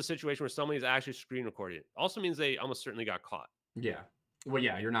 This is a situation where somebody is actually screen recording. It also means they almost certainly got caught. Yeah. Well,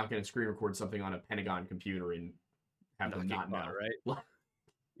 yeah, you're not going to screen record something on a Pentagon computer and have them not know. Right?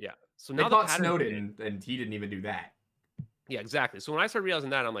 Yeah. So now they caught Snowden, and he didn't even do that. Yeah, exactly. So when I started realizing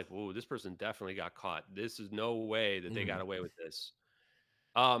that, I'm like, whoa, this person definitely got caught. This is no way that they got away with this.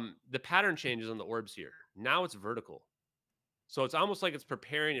 The pattern changes on the orbs here. Now it's vertical. So it's almost like it's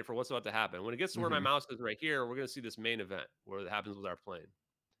preparing it for what's about to happen. When it gets to where my Mm-hmm. mouse is right here, we're going to see this main event where it happens with our plane.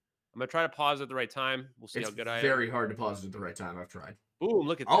 I'm going to try to pause at the right time. We'll see It's how good I am. very hard to pause it at the right time. I've tried. Boom,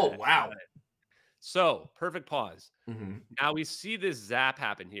 look at Oh, that. wow. So, perfect pause. Mm-hmm. Now we see this zap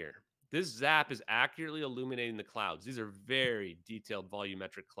happen here. This zap is accurately illuminating the clouds. These are very detailed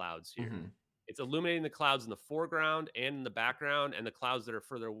volumetric clouds here. Mm-hmm. It's illuminating the clouds in the foreground and in the background, and the clouds that are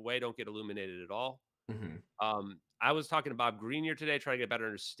further away don't get illuminated at all. Mm-hmm. I was talking to Bob Greenier today, trying to get a better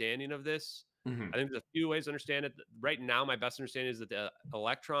understanding of this. Mm-hmm. I think there's a few ways to understand it. Right now, my best understanding is that the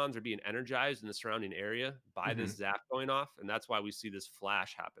electrons are being energized in the surrounding area by Mm-hmm. this zap going off, and that's why we see this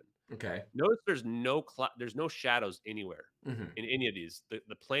flash happen. Okay. Notice there's no shadows anywhere Mm-hmm. in any of these.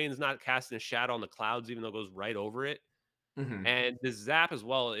 The plane's not casting a shadow on the clouds, even though it goes right over it. Mm-hmm. And the zap as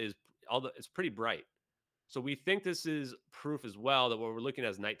well is it's pretty bright. So we think this is proof as well that what we're looking at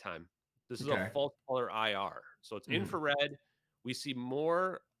is nighttime. This is Okay. a false color IR. So it's Mm-hmm. infrared. We see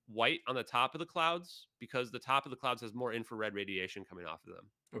more white on the top of the clouds because the top of the clouds has more infrared radiation coming off of them.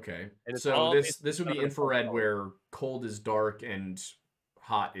 Okay. And it's So all this would done be in a false infrared color. where cold is dark and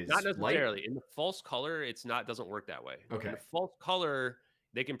hot is Not light? necessarily. In the false color, doesn't work that way. Okay. In the false color,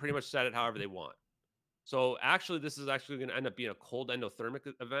 they can pretty much set it however they want. So actually, this is actually going to end up being a cold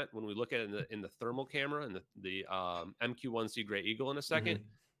endothermic event when we look at it in the thermal camera and the MQ-1C Gray Eagle in a second. Mm-hmm.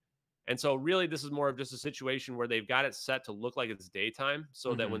 And so really, this is more of just a situation where they've got it set to look like it's daytime,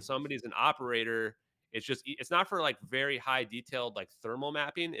 so that Mm-hmm. when somebody's an operator, it's not for like very high detailed like thermal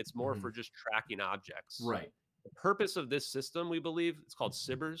mapping. It's more Mm-hmm. for just tracking objects. Right. The purpose of this system, we believe, it's called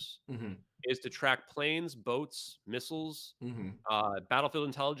SIBRs, Mm-hmm. is to track planes, boats, missiles, Mm-hmm. battlefield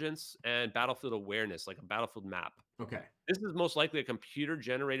intelligence, and battlefield awareness, like a battlefield map. Okay. This is most likely a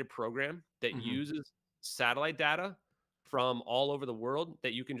computer-generated program that Mm-hmm. uses satellite data from all over the world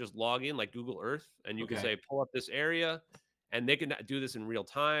that you can just log in like Google Earth, and you can Okay. say, pull up this area, and they can do this in real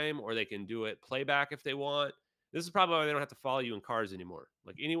time, or they can do it playback if they want. This is probably why they don't have to follow you in cars anymore.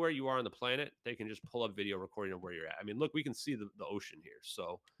 Like anywhere you are on the planet, they can just pull up video recording of where you're at. I mean, look, we can see the ocean here.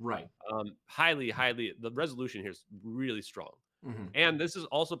 So Right. highly, the resolution here is really strong. Mm-hmm. And this is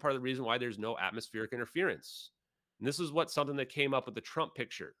also part of the reason why there's no atmospheric interference. And this is something that came up with the Trump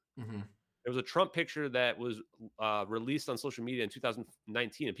picture. Mm-hmm. There was a Trump picture that was released on social media in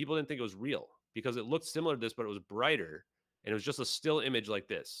 2019, and people didn't think it was real because it looked similar to this, but it was brighter, and it was just a still image like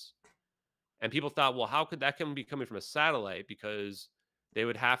this. And people thought, well, how could that be coming from a satellite? Because they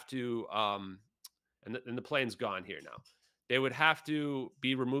would have to, and the plane's gone here now. They would have to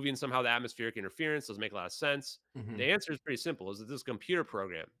be removing somehow the atmospheric interference. Doesn't make a lot of sense. Mm-hmm. The answer is pretty simple: is that this computer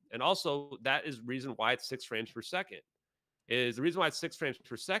program, and also that is the reason why it's 6 frames per second. Is the reason why it's 6 frames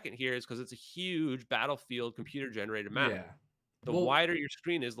per second here is because it's a huge battlefield computer generated map. Yeah. The wider your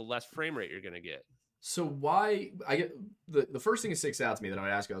screen is, the less frame rate you're going to get. So why I get the first thing that sticks out to me that I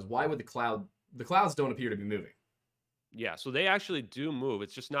would ask you is why would the clouds don't appear to be moving? Yeah, so they actually do move.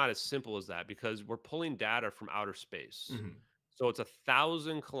 It's just not as simple as that because we're pulling data from outer space. Mm-hmm. So it's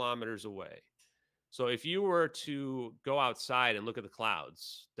 1,000 kilometers away. So if you were to go outside and look at the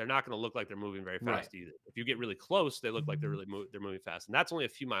clouds, they're not going to look like they're moving very fast either. If you get really close, they look like they're moving fast, and that's only a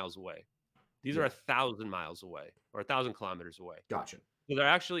few miles away. These are 1,000 miles away or 1,000 kilometers away. Gotcha. So there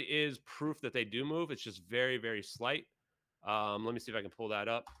actually is proof that they do move. It's just very, very slight. Let me see if I can pull that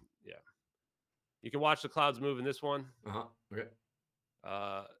up. Yeah. You can watch the clouds move in this one. Uh-huh.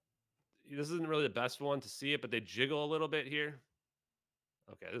 Okay. This isn't really the best one to see it, but they jiggle a little bit here.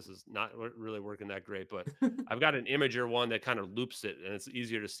 Okay, this is not really working that great, but I've got an imager one that kind of loops it, and it's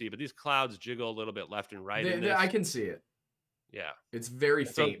easier to see. But these clouds jiggle a little bit left and right. I can see it. Yeah. It's very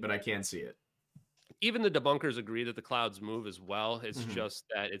faint, but I can see it. Even the debunkers agree that the clouds move as well. It's just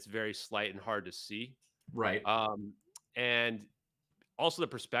that it's very slight and hard to see. Right. And also the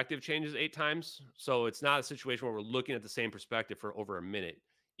perspective changes 8 times. So it's not a situation where we're looking at the same perspective for over a minute.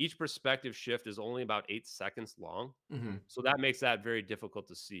 Each perspective shift is only about 8 seconds long. Mm-hmm. So that makes that very difficult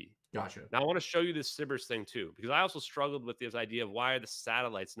to see. Gotcha. Now I want to show you this SIBRs thing too, because I also struggled with this idea of why are the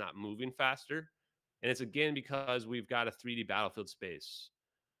satellites not moving faster? And it's again because we've got a 3D battlefield space.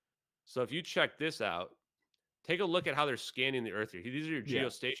 So if you check this out, take a look at how they're scanning the Earth here. These are your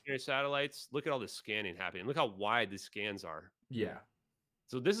geostationary satellites. Look at all this scanning happening. Look how wide these scans are. Yeah.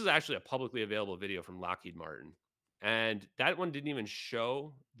 So this is actually a publicly available video from Lockheed Martin. And that one didn't even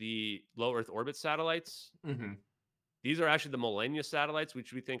show the low Earth orbit satellites. Mm-hmm. These are actually the Millennia satellites,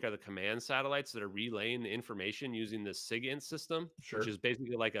 which we think are the command satellites that are relaying the information using the SIGINT system, which is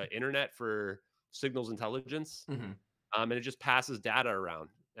basically like an internet for signals intelligence. Mm-hmm. And it just passes data around.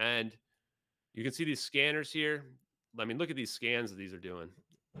 And you can see these scanners here. I mean, look at these scans that these are doing.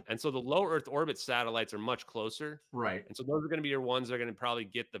 And so the low Earth orbit satellites are much closer. Right. And so those are going to be your ones that are going to probably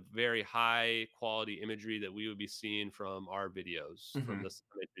get the very high quality imagery that we would be seeing from our videos, from the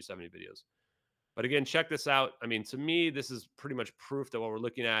MH370 videos. But again, check this out. I mean, to me, this is pretty much proof that what we're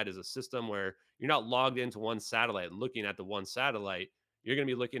looking at is a system where you're not logged into one satellite and looking at the one satellite. You're going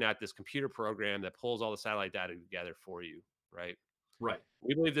to be looking at this computer program that pulls all the satellite data together for you, right? Right.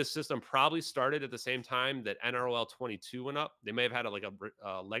 We believe this system probably started at the same time that NROL 22 went up. They may have had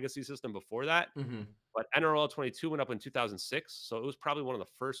a legacy system before that, but NROL 22 went up in 2006. So it was probably one of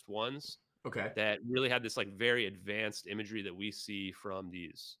the first ones that really had this like very advanced imagery that we see from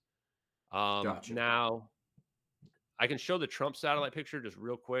these. Gotcha. Now, I can show the Trump satellite picture just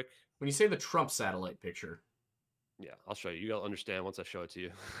real quick. When you say the Trump satellite picture. Yeah, I'll show you. You'll understand once I show it to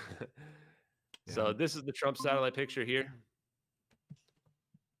you. So this is the Trump satellite picture here.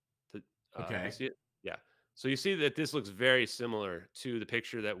 Okay. You see it? Yeah. So you see that this looks very similar to the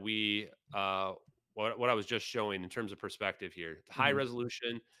picture that we, what I was just showing in terms of perspective here. The high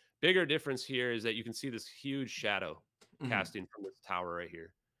resolution. Bigger difference here is that you can see this huge shadow casting from this tower right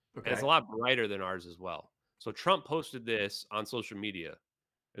here. And it's a lot brighter than ours as well. So Trump posted this on social media.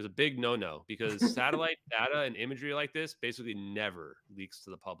 There's a big no-no because satellite data and imagery like this basically never leaks to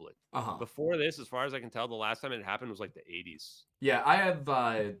the public. Before this, as far as I can tell, the last time it happened was like the 80s. Yeah, I have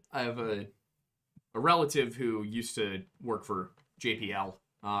a relative who used to work for JPL,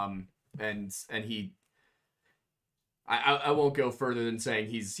 and he. I won't go further than saying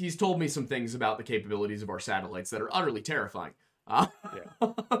he's told me some things about the capabilities of our satellites that are utterly terrifying. And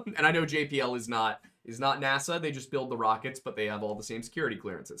I know JPL is not NASA. They just build the rockets, but they have all the same security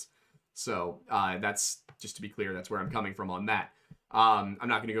clearances. So that's, just to be clear, that's where I'm coming from on that. I'm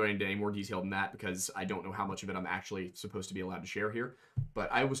not going to go into any more detail than that because I don't know how much of it I'm actually supposed to be allowed to share here. But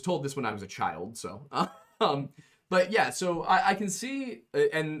I was told this when I was a child, so... but yeah, so I can see,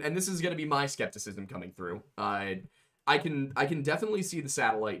 and this is going to be my skepticism coming through. I can definitely see the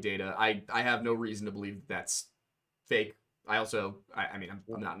satellite data. I have no reason to believe that's fake. I mean,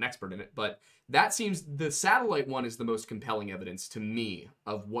 I'm not an expert in it, but that seems, the satellite one is the most compelling evidence to me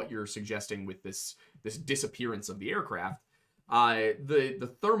of what you're suggesting with this disappearance of the aircraft.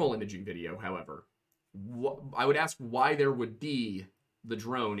 The thermal imaging video, however, I would ask why there would be the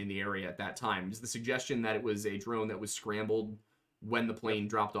drone in the area at that time. Is the suggestion that it was a drone that was scrambled when the plane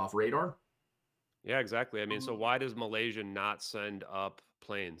dropped off radar? Yeah, exactly. I mean, so why does Malaysia not send up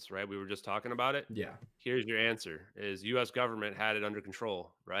planes, right? We were just talking about it. Yeah. Here's your answer: is U.S. government had it under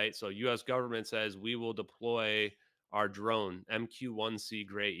control, right? So U.S. government says we will deploy our drone MQ-1C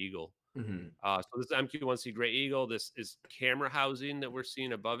Gray Eagle. So this is MQ-1C Gray Eagle. This is camera housing that we're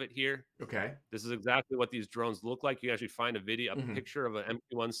seeing above it here. Okay. This is exactly what these drones look like. You can actually find a picture of an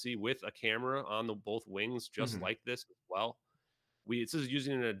MQ-1C with a camera on both wings, just like this as well. This is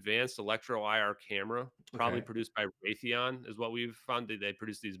using an advanced electro IR camera, probably produced by Raytheon, is what we've found. They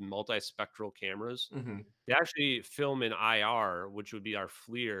produce these multispectral cameras. They actually film in IR, which would be our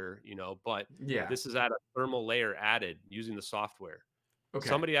FLIR, but this is at a thermal layer added using the software.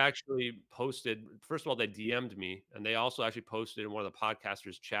 Somebody actually posted, first of all, they DM'd me, and they also actually posted in one of the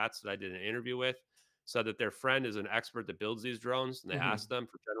podcasters' chats that I did an interview with, said that their friend is an expert that builds these drones, and they asked them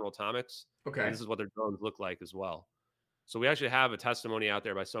for General Atomics. And this is what their drones look like as well. So we actually have a testimony out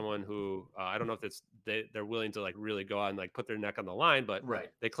there by someone who I don't know if they're willing to like really go out and like put their neck on the line, but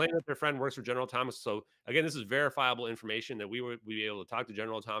they claim that their friend works for General Atomics. So again, this is verifiable information that we would be able to talk to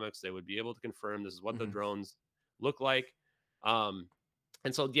General Atomics. They would be able to confirm this is what the drones look like. And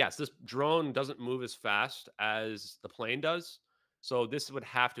so yes, this drone doesn't move as fast as the plane does. So this would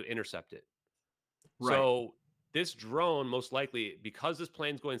have to intercept it. So this drone, most likely, because this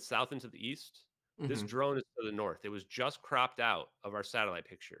plane's going south into the east, this drone is to the north. It was just cropped out of our satellite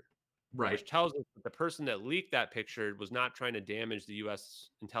picture, which tells us that the person that leaked that picture was not trying to damage the U.S.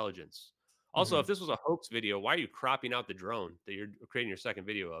 intelligence. Also, if this was a hoax video, why are you cropping out the drone that you're creating your second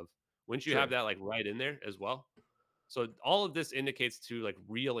video of? Wouldn't you have that like right in there as well? So all of this indicates to like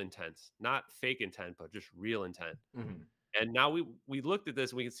real intent, not fake intent, but just real intent. And now we looked at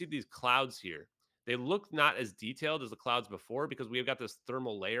this and we can see these clouds here. They look not as detailed as the clouds before because we've got this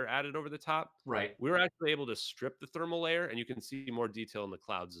thermal layer added over the top. We were actually able to strip the thermal layer, and you can see more detail in the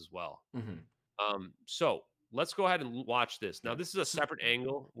clouds as well. So let's go ahead and watch this. Now, this is a separate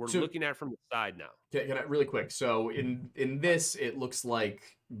angle. We're looking at it from the side now. Can I, really quick. So in this, it looks like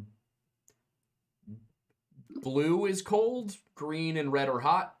blue is cold, green and red are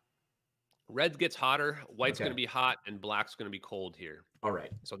hot. Red gets hotter, white's going to be hot, and black's going to be cold here. All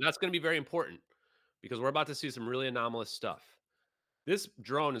right. So that's going to be very important, because we're about to see some really anomalous stuff. This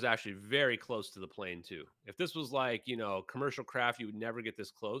drone is actually very close to the plane too. If this was like, commercial craft, you would never get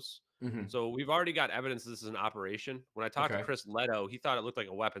this close. Mm-hmm. So we've already got evidence this is an operation. When I talked to Okay. Chris Leto, he thought it looked like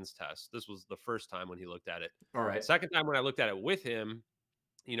a weapons test. This was the first time when he looked at it. All right. Second time when I looked at it with him,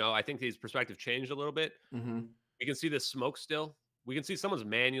 I think his perspective changed a little bit. Mm-hmm. You can see this smoke still. We can see someone's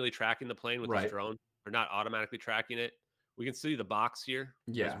manually tracking the plane with this Right. drone. They're not automatically tracking it. We can see the box here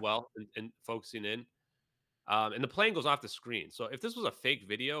as well and focusing in. And the plane goes off the screen. So if this was a fake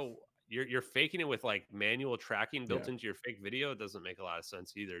video, you're faking it with like manual tracking built into your fake video. It doesn't make a lot of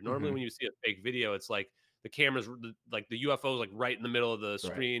sense either. Normally, when you see a fake video, it's like the camera's like the UFO is like right in the middle of the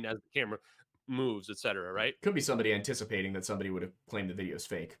screen as the camera moves, etc. Right? Could be somebody anticipating that somebody would have claimed the video is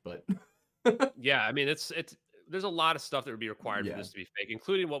fake, but yeah, I mean, it's there's a lot of stuff that would be required for this to be fake,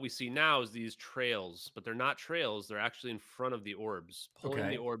 including what we see now is these trails, but they're not trails. They're actually in front of the orbs, pulling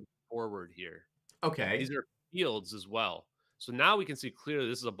the orb forward here. Okay. These are fields as well. So now we can see clearly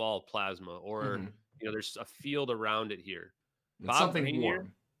this is a ball of plasma, or there's a field around it here. It's something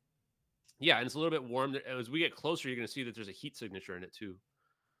warm. Yeah, and it's a little bit warm. As we get closer, you're going to see that there's a heat signature in it too.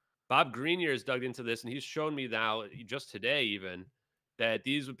 Bob Grenier has dug into this, and he's shown me now, just today even, that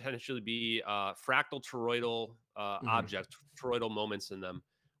these would potentially be fractal toroidal objects, toroidal moments in them,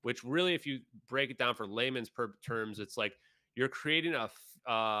 which really, if you break it down for layman's terms, it's like you're creating what's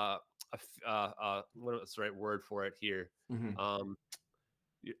the right word for it here?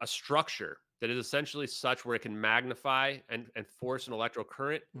 A structure that is essentially such where it can magnify and force an electrical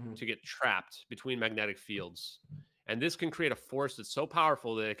current to get trapped between magnetic fields. And this can create a force that's so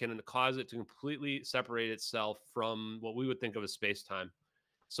powerful that it can cause it to completely separate itself from what we would think of as space-time.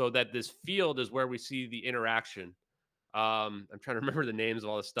 So that this field is where we see the interaction. I'm trying to remember the names of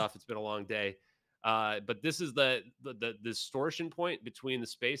all this stuff. It's been a long day. But this is the distortion point between the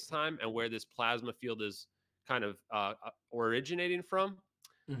space-time and where this plasma field is kind of originating from.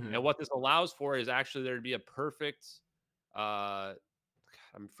 And what this allows for is actually there to be a perfect, I'm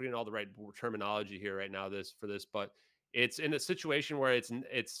forgetting all the right terminology here right now but it's in a situation where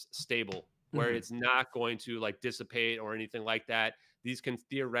it's stable, where it's not going to like dissipate or anything like that. These can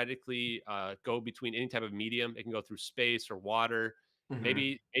theoretically go between any type of medium. It can go through space or water,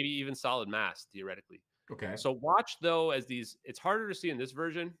 maybe even solid mass theoretically. Okay. So watch though, as these, it's harder to see in this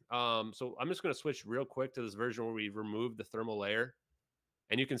version. So I'm just going to switch real quick to this version where we remove the thermal layer.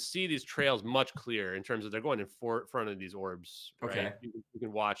 And you can see these trails much clearer in terms of they're going in front of these orbs. Right? Okay. You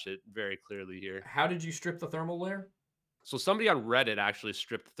can watch it very clearly here. How did you strip the thermal layer? So somebody on Reddit actually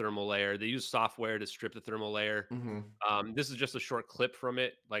stripped the thermal layer. They use software to strip the thermal layer. This is just a short clip from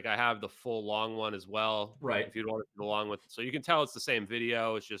it. Like I have the full long one as well. Right. If you want to go along with it. So you can tell it's the same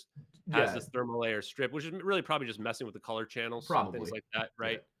video. It's just has this thermal layer strip, which is really probably just messing with the color channels. Probably. Things like that,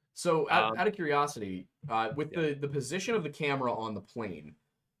 right? Yeah. So out of curiosity, with the position of the camera on the plane,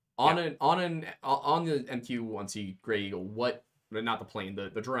 on the MQ-1C Gray Eagle, not the plane,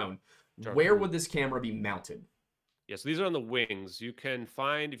 the drone, where would this camera be mounted? Yeah, so these are on the wings. You can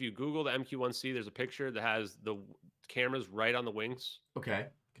find, if you Google the MQ-1C, there's a picture that has the cameras right on the wings. Okay.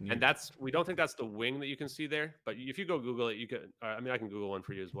 And we don't think that's the wing that you can see there, but if you go Google it, you can, I can Google one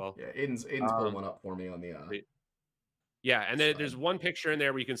for you as well. Yeah, Aiden's pulling one up for me on the yeah, and then there's one picture in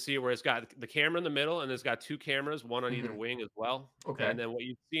there where you can see where it's got the camera in the middle, and it's got two cameras, one on either wing as well. Okay. And then what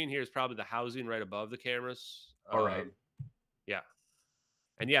you've seen here is probably the housing right above the cameras. All right. Yeah.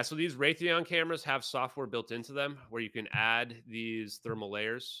 And yeah, so these Raytheon cameras have software built into them where you can add these thermal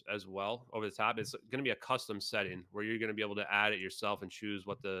layers as well over the top. It's going to be a custom setting where you're going to be able to add it yourself and choose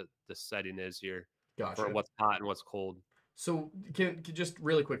what the setting is here. Gotcha. For what's hot and what's cold. So can just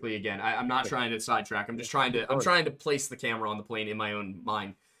really quickly again, I'm not trying to sidetrack. I'm just trying to place the camera on the plane in my own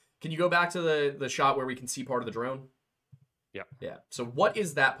mind. Can you go back to the shot where we can see part of the drone? Yeah. Yeah. So what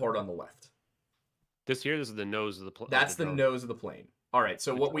is that part on the left? This is the nose of the plane. That's the nose of the plane. All right.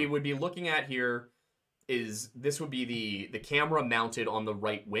 So what we would be looking at here is this would be the camera mounted on the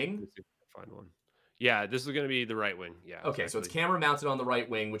right wing. Find one. Yeah, this is going to be the right wing. Yeah. Okay. Exactly. So it's camera mounted on the right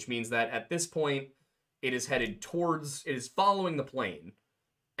wing, which means that at this point, it is following the plane,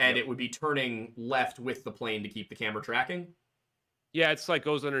 and it would be turning left with the plane to keep the camera tracking. Yeah, it's like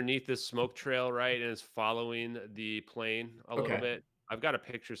goes underneath this smoke trail, right, and is following the plane a little bit. I've got a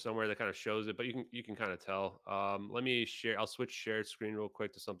picture somewhere that kind of shows it, but you can kind of tell. Let me share. I'll switch shared screen real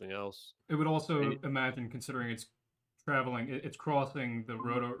quick to something else. It would also imagine, considering it's traveling, it's crossing the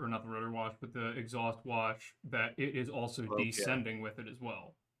rotor, or not the rotor wash, but the exhaust wash, that it is also descending with it as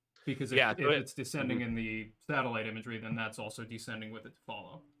well. Because if it's descending in the satellite imagery, then that's also descending with it to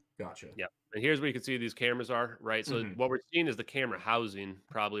follow. Gotcha. Yeah. And here's where you can see these cameras are, right? So what we're seeing is the camera housing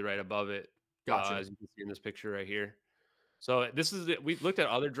probably right above it. Gotcha. As you can see in this picture right here. So this is we looked at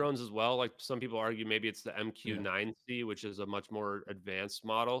other drones as well. Like some people argue maybe it's the MQ-9C, which is a much more advanced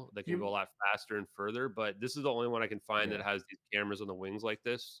model that can go a lot faster and further. But this is the only one I can find that has these cameras on the wings like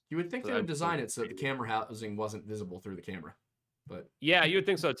this. You would think for they the would design it so that the MQ-9C. camera housing wasn't visible through the camera, but Yeah, you would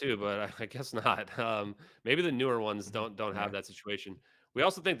think so too, but I guess not. Maybe the newer ones don't have that situation. We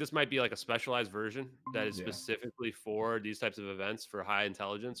also think this might be like a specialized version that is specifically for these types of events for high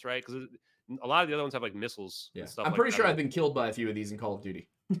intelligence, right? Because a lot of the other ones have like missiles and stuff. I'm like pretty that. sure I've been killed by a few of these in Call of Duty.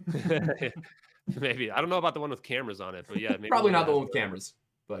 Maybe I don't know about the one with cameras on it, but yeah, maybe probably not the one with cameras.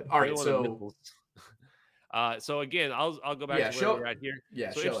 But all right, so so again, I'll go back to where we're at here.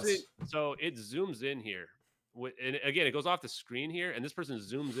 Yeah, so it zooms in here. And again, it goes off the screen here, and this person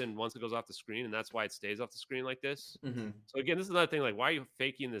zooms in once it goes off the screen, and that's why it stays off the screen like this. So again, this is another thing. Like, why are you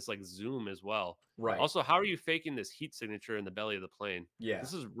faking this like zoom as well? Right. Also, how are you faking this heat signature in the belly of the plane? Yeah.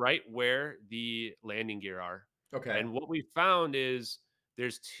 This is right where the landing gear are. Okay. And what we found is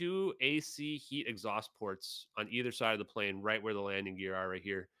there's 2 AC heat exhaust ports on either side of the plane, right where the landing gear are, right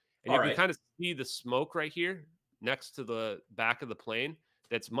here. And you can kind of see the smoke right here next to the back of the plane.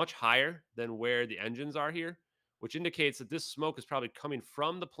 That's much higher than where the engines are here, which indicates that this smoke is probably coming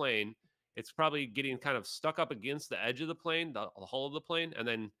from the plane. It's probably getting kind of stuck up against the edge of the plane, the hull of the plane, and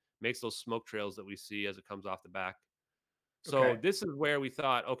then makes those smoke trails that we see as it comes off the back. So this is where we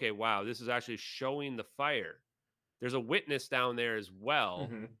thought, okay, wow, this is actually showing the fire. There's a witness down there as well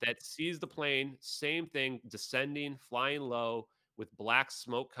that sees the plane, same thing, descending, flying low with black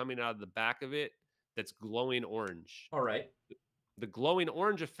smoke coming out of the back of it that's glowing orange. All right. The glowing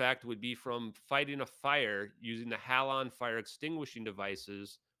orange effect would be from fighting a fire using the halon fire extinguishing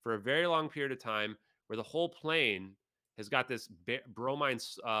devices for a very long period of time, where the whole plane has got this bromine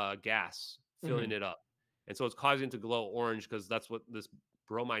gas filling it up. And so it's causing it to glow orange because that's what this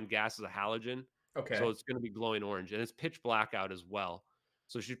bromine gas is, a halogen. Okay. So it's going to be glowing orange, and it's pitch black out as well.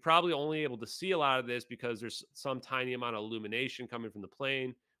 So she's probably only able to see a lot of this because there's some tiny amount of illumination coming from the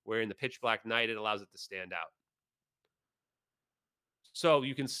plane, where in the pitch black night, it allows it to stand out. So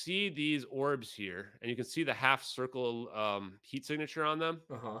you can see these orbs here, and you can see the half circle heat signature on them.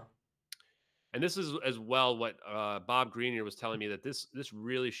 And this is as well what Bob Greenier was telling me, that this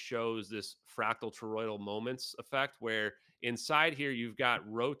really shows this fractal toroidal moments effect, where inside here you've got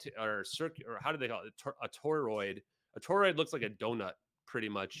or how do they call it? A toroid. A toroid looks like a donut pretty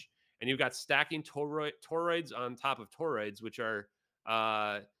much, and you've got stacking toroids on top of toroids, which are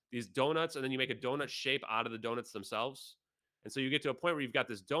these donuts, and then you make a donut shape out of the donuts themselves. And so you get to a point where you've got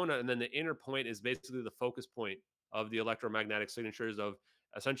this donut, and then the inner point is basically the focus point of the electromagnetic signatures of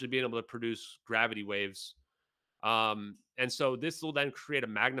essentially being able to produce gravity waves. And so this will then create a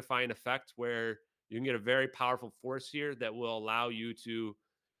magnifying effect where you can get a very powerful force here that will allow you to,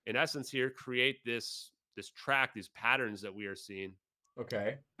 in essence here, create this track, these patterns that we are seeing.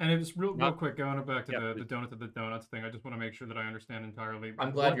 Okay. And it's real quick, going back to the donut to the donuts thing. I just want to make sure that I understand entirely. I'm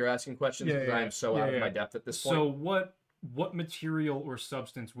glad you're asking questions because I am so out of my depth at this point. So what material or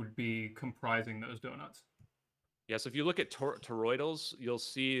substance would be comprising those donuts? Yeah, so if you look at toroidals, you'll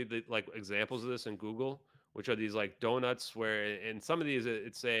see the like examples of this in Google, which are these like donuts where in some of these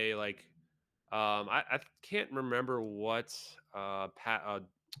it's a like I can't remember what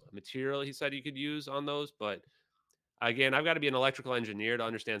material he said you could use on those, but again, I've got to be an electrical engineer to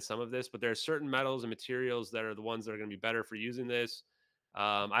understand some of this, but there are certain metals and materials that are the ones that are going to be better for using this.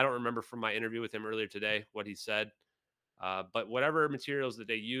 I don't remember from my interview with him earlier today what he said. But whatever materials that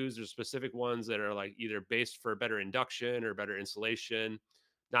they use, there's specific ones that are like either based for better induction or better insulation.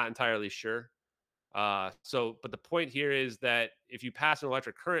 Not entirely sure. But the point here is that if you pass an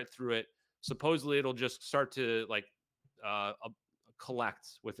electric current through it, supposedly it'll just start to like collect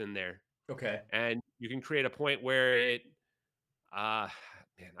within there. Okay. And you can create a point where it, man,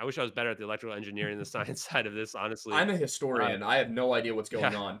 I wish I was better at the electrical engineering and the science side of this, honestly. I'm a historian. I have no idea what's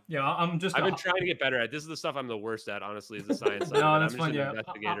going on. Yeah, I've been trying to get better at this. Is the stuff I'm the worst at, honestly, is the science side. No, that's fine. Yeah,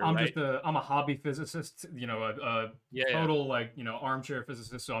 I'm a hobby physicist, total like, armchair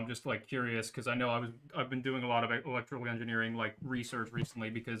physicist. So I'm just like curious because I know I've been doing a lot of electrical engineering like research recently,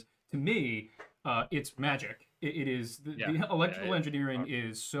 because to me, it's magic. It is the electrical engineering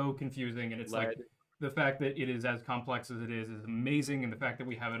is so confusing, and it's like the fact that it is as complex as it is amazing, and the fact that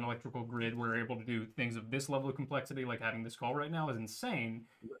we have an electrical grid where we're able to do things of this level of complexity, like having this call right now, is insane.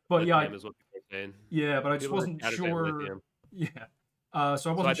 But lithium is what people are saying. Yeah, but I just wasn't sure. Yeah. So I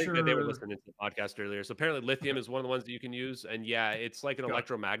wasn't sure. I think that they were listening to the podcast earlier. So apparently lithium is one of the ones that you can use. And yeah, it's like an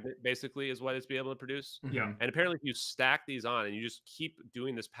electromagnet, basically, is what it's be able to produce. Yeah. And apparently if you stack these on and you just keep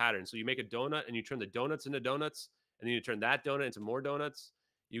doing this pattern. So you make a donut and you turn the donuts into donuts, and then you turn that donut into more donuts.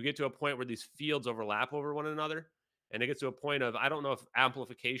 You get to a point where these fields overlap over one another. And it gets to a point of, I don't know if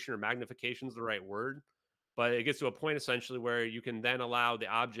amplification or magnification is the right word, but it gets to a point essentially where you can then allow the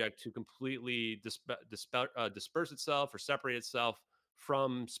object to completely disperse itself or separate itself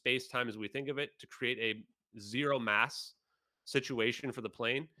from space-time as we think of it, to create a zero mass situation for the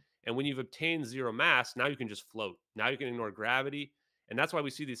plane. And when you've obtained zero mass, now you can just float. Now you can ignore gravity. And that's why we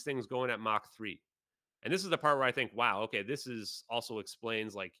see these things going at Mach 3. And this is the part where I think, wow, okay, this is also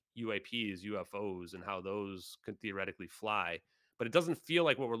explains like UAPs, UFOs, and how those could theoretically fly. But it doesn't feel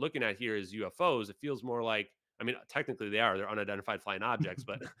like what we're looking at here is UFOs. It feels more like, I mean, technically they're unidentified flying objects,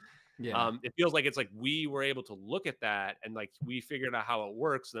 but Yeah. it feels like it's like we were able to look at that and like we figured out how it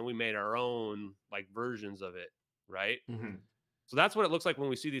works, and then we made our own like versions of it, right? Mm-hmm. So that's what it looks like when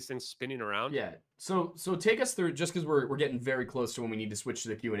we see these things spinning around. Yeah. So take us through, just because we're getting very close to when we need to switch to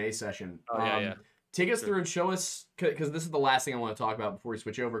the Q&A session. Oh, yeah. Take us through and show us, because this is the last thing I want to talk about before we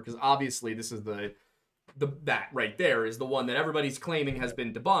switch over, because obviously this is that right there is the one that everybody's claiming has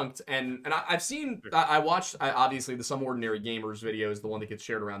been debunked. And I've seen, I watched, obviously the Some Ordinary Gamers video is the one that gets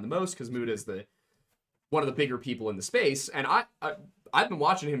shared around the most, because Muda is one of the bigger people in the space. And I've been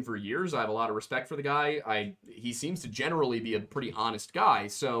watching him for years. I have a lot of respect for the guy. He seems to generally be a pretty honest guy.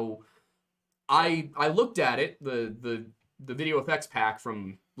 So I looked at it, the video effects pack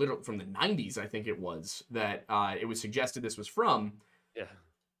from the 90s, I think it was, that it was suggested this was from. Yeah.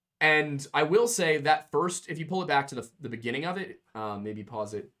 And I will say that first, if you pull it back to the beginning of it, maybe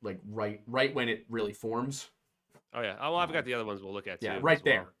pause it like right when it really forms. Oh yeah. Oh, well, I've got the other ones we'll look at too. Yeah, right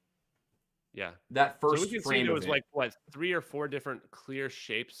there. Yeah. That first so we can frame see there of was it. like what 3 or 4 different clear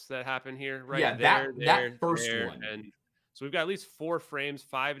shapes that happen here, right? Yeah, that first one. And so we've got at least 4 frames,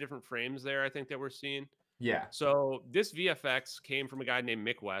 5 different frames there, I think, that we're seeing. Yeah. So this VFX came from a guy named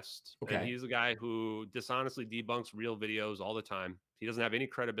Mick West. Okay. And he's a guy who dishonestly debunks real videos all the time. He doesn't have any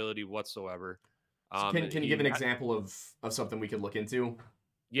credibility whatsoever. So can you give an example of something we could look into?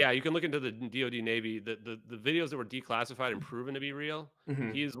 Yeah, you can look into the DoD Navy. The videos that were declassified and proven to be real,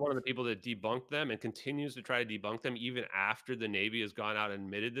 he's one of the people that debunked them and continues to try to debunk them even after the Navy has gone out and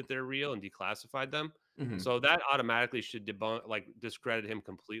admitted that they're real and declassified them. So that automatically should discredit him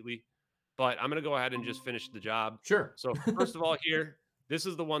completely. But I'm going to go ahead and just finish the job. Sure. So first of all here, this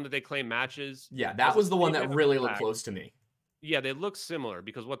is the one that they claim matches. Yeah, that was the one that really looked close to me. Yeah, they look similar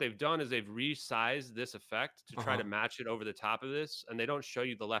because what they've done is they've resized this effect to try to match it over the top of this. And they don't show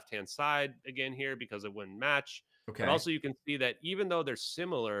you the left-hand side again here because it wouldn't match. Okay. But also you can see that even though they're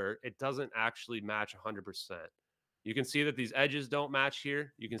similar, it doesn't actually match 100%. You can see that these edges don't match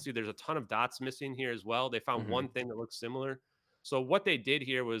here. You can see there's a ton of dots missing here as well. They found one thing that looks similar. So what they did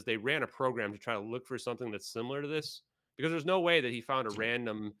here was they ran a program to try to look for something that's similar to this, because there's no way that he found a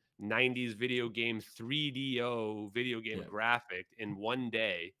random 90s video game 3DO video game graphic in one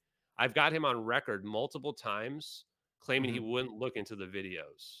day. I've got him on record multiple times claiming he wouldn't look into the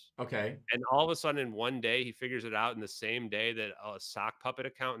videos. Okay. And all of a sudden in one day, he figures it out in the same day that a sock puppet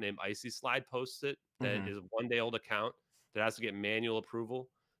account named Icy Slide posts it. That is a one-day-old account that has to get manual approval.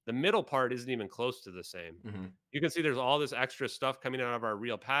 The middle part isn't even close to the same. You can see there's all this extra stuff coming out of our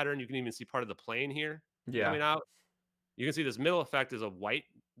real pattern. You can even see part of the plane here coming out. You can see this middle effect is a white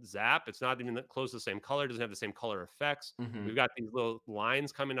zap. It's not even close to the same color. It doesn't have the same color effects. We've got these little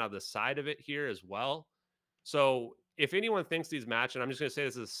lines coming out of the side of it here as well. So if anyone thinks these match, and I'm just going to say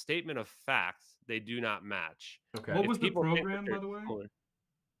this is a statement of fact, they do not match. Okay. What was the program, by the way? Similar.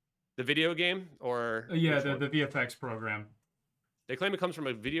 The video game or? Yeah, the VFX program. They claim it comes from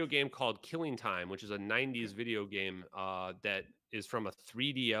a video game called Killing Time, which is a 90s video game that is from a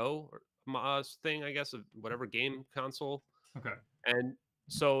 3DO thing, I guess, of whatever game console. Okay. And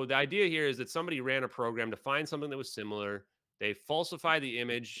so the idea here is that somebody ran a program to find something that was similar. They falsify the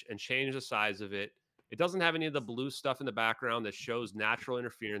image and change the size of it. It doesn't have any of the blue stuff in the background that shows natural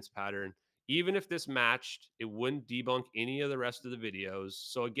interference pattern. Even if this matched, it wouldn't debunk any of the rest of the videos.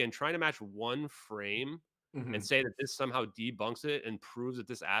 So again, trying to match one frame and say that this somehow debunks it and proves that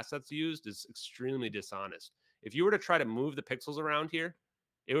this asset's used is extremely dishonest. If you were to try to move the pixels around here,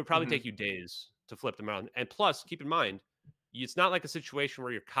 it would probably take you days to flip them around. And plus, keep in mind, it's not like a situation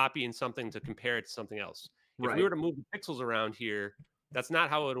where you're copying something to compare it to something else. If we were to move the pixels around here, that's not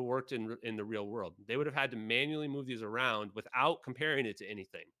how it would have worked in the real world. They would have had to manually move these around without comparing it to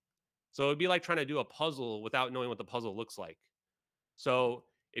anything. So it'd be like trying to do a puzzle without knowing what the puzzle looks like. So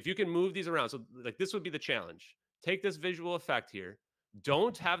if you can move these around, so like this would be the challenge. Take this visual effect here,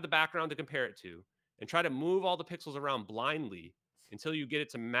 don't have the background to compare it to, and try to move all the pixels around blindly until you get it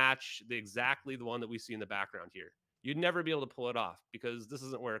to match exactly the one that we see in the background here. You'd never be able to pull it off because this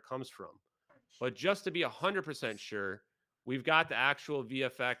isn't where it comes from. But just to be 100% sure, we've got the actual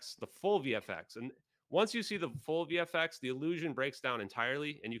VFX, the full VFX. And Once you see the full VFX, the illusion breaks down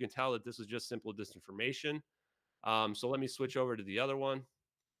entirely, and you can tell that this is just simple disinformation. So let me switch over to the other one.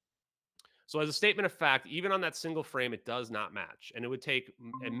 So as a statement of fact, even on that single frame, it does not match. And it would take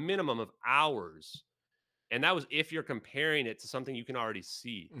a minimum of hours. And that was if you're comparing it to something you can already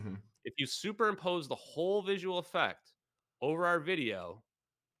see. If you superimpose the whole visual effect over our video,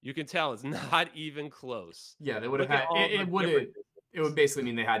 you can tell it's not even close. Yeah, they would have had it would basically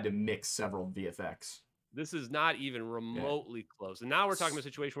mean they had to mix several VFX. This is not even remotely close. And now we're talking about a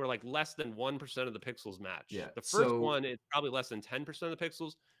situation where like less than 1% of the pixels match. Yeah. The first one, it's probably less than 10% of the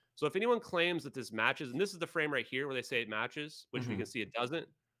pixels. So if anyone claims that this matches, and this is the frame right here where they say it matches, which we can see it doesn't,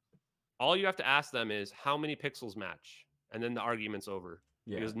 all you have to ask them is how many pixels match, and then the argument's over.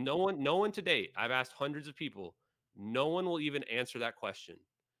 Yeah. Because no one to date, I've asked hundreds of people, no one will even answer that question.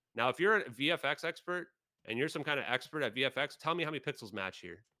 Now, if you're a VFX expert and you're some kind of expert at VFX, tell me how many pixels match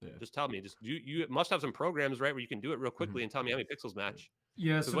here. Yeah. Just tell me. Just you must have some programs, right, where you can do it real quickly and tell me how many pixels match.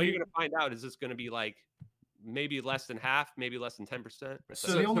 Yeah. So what you're going to find out is this going to be like maybe less than half, maybe less than 10%.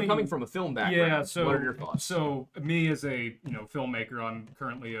 So coming from a film background, what are your thoughts? So me as a filmmaker, I'm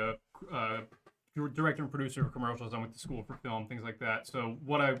currently a director and producer of commercials. I went to school for film, things like that. So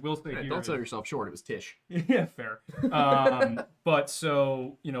what I will say here, don't sell yourself short. It was Tish. Yeah, fair. But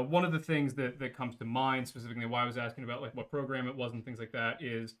so one of the things that comes to mind specifically, why I was asking about like what program it was and things like that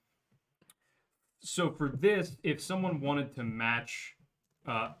is, so for this, if someone wanted to match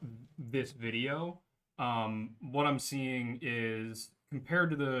this video, what I'm seeing is compared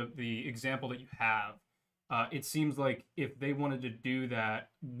to the example that you have, it seems like if they wanted to do that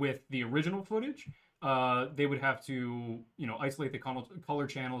with the original footage, they would have to, isolate the color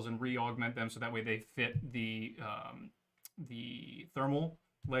channels and re-augment them so that way they fit the thermal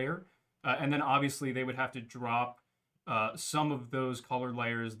layer. And then obviously they would have to drop some of those color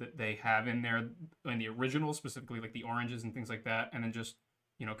layers that they have in there in the original, specifically like the oranges and things like that, and then just,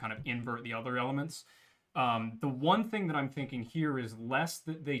 kind of invert the other elements. The one thing that I'm thinking here is less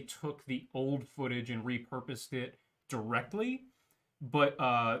that they took the old footage and repurposed it directly, but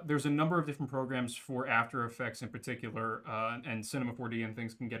there's a number of different programs for After Effects in particular, and Cinema 4D and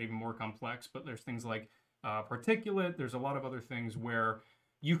things can get even more complex, but there's things like Particulate, there's a lot of other things where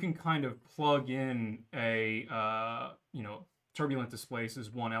you can kind of plug in a, turbulent displace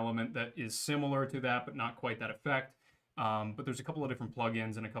is one element that is similar to that, but not quite that effect. But there's a couple of different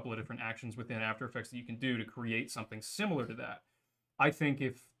plugins and a couple of different actions within After Effects that you can do to create something similar to that. I think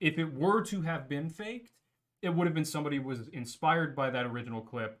if it were to have been faked, it would have been somebody who was inspired by that original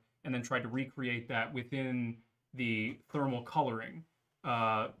clip and then tried to recreate that within the thermal coloring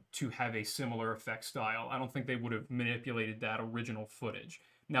to have a similar effect style. I don't think they would have manipulated that original footage.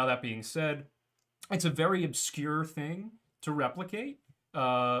 Now, that being said, it's a very obscure thing to replicate.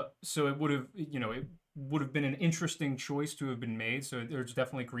 So it would have, it would have been an interesting choice to have been made. So there's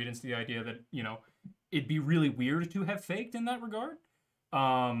definitely credence to the idea that, it'd be really weird to have faked in that regard.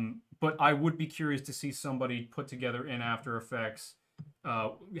 But I would be curious to see somebody put together in After Effects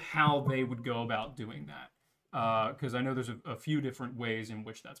how they would go about doing that. Because I know there's a few different ways in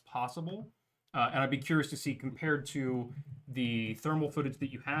which that's possible. And I'd be curious to see, compared to the thermal footage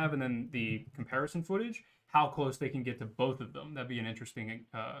that you have and then the comparison footage, how close they can get to both of them. That'd be an interesting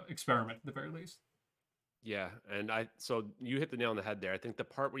experiment at the very least. Yeah, and so you hit the nail on the head there. I think the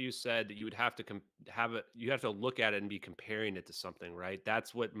part where you said that you would have to you have to look at it and be comparing it to something, right?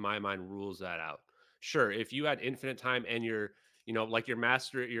 That's what in my mind rules that out. Sure, if you had infinite time and you're, like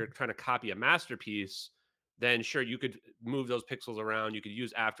you're trying to copy a masterpiece, then sure, you could move those pixels around. You could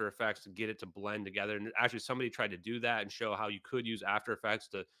use After Effects to get it to blend together. And actually, somebody tried to do that and show how you could use After Effects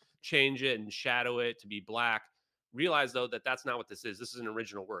to change it and shadow it to be black. Realize, though, that that's not what this is. This is an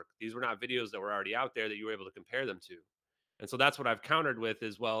original work. These were not videos that were already out there that you were able to compare them to. And so that's what I've countered with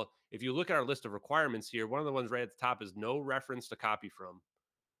is, well, if you look at our list of requirements here, one of the ones right at the top is no reference to copy from.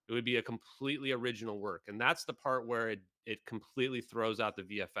 It would be a completely original work. And that's the part where it completely throws out the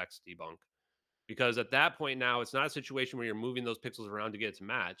VFX debunk. Because at that point now, it's not a situation where you're moving those pixels around to get it to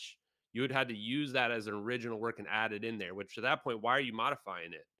match. You would have to use that as an original work and add it in there, which at that point, why are you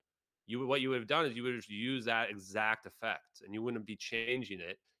modifying it? What you would have done is you would have used that exact effect and you wouldn't be changing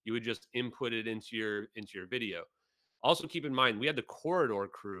it. You would just input it into your video. Also keep in mind, we had the Corridor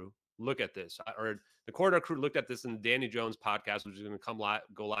crew look at this, or the Corridor crew looked at this in the Danny Jones podcast, which is going to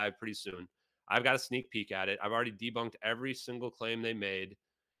go live pretty soon. I've got a sneak peek at it. I've already debunked every single claim they made.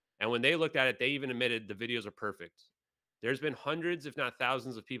 And when they looked at it, they even admitted the videos are perfect. There's been hundreds, if not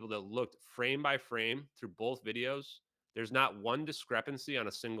thousands of people that looked frame by frame through both videos. There's not one discrepancy on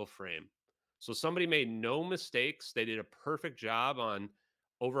a single frame. So somebody made no mistakes. They did a perfect job on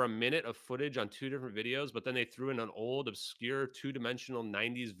over a minute of footage on 2 different videos, but then they threw in an old, obscure, two-dimensional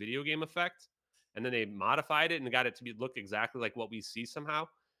 90s video game effect, and then they modified it and got it to look exactly like what we see somehow.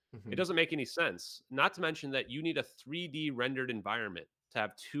 It Mhm. doesn't make any sense. Not to mention that you need a 3D rendered environment to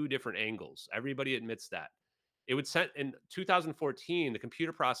have 2 different angles. Everybody admits that. It would set in 2014, the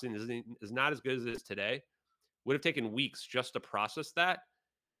computer processing is not as good as it is today. Would have taken weeks just to process that,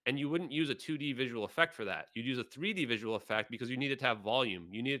 and you wouldn't use a 2D visual effect for that. You'd use a 3D visual effect because you needed to have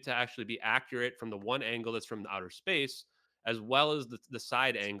volume. You needed to actually be accurate from the one angle that's from the outer space, as well as the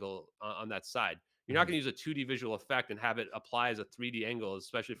side angle on that side. You're not Mhm. going to use a 2D visual effect and have it apply as a 3D angle,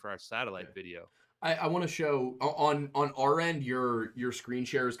 especially for our satellite Yeah. video. I want to show on our end your screen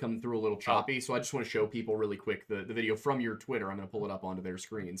share is coming through a little Oh, choppy, so I just want to show people really quick the video from your Twitter. I'm going to pull it up onto their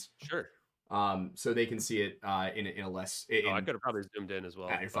screens, sure. so they can see it in a less Oh, I in. could have probably zoomed in as well.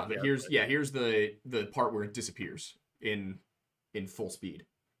 You're fine. But Yeah, here's the part where it disappears in full speed.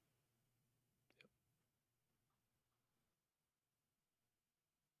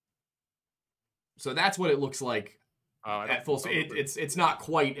 So that's what it looks like at full speed. It's not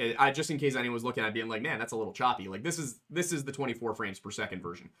quite. I just in case anyone was looking at it being like, man, that's a little choppy. Like this is the 24 frames per second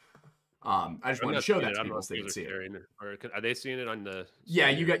version. I just I'm wanted to not show seeing that it. to I don't know people if so they you can guys see are it. sharing it, or are they seeing it on the Yeah,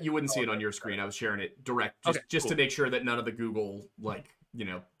 screen? you wouldn't see Oh, it on okay. your screen. I was sharing it direct Okay, just to cool. make sure that none of the Google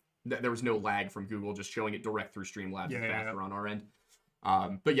there was no lag from Google, just showing it direct through Streamlabs and faster on our end.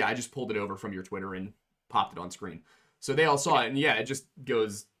 But yeah, I just pulled it over from your Twitter and popped it on screen. So they all saw it, and yeah, it just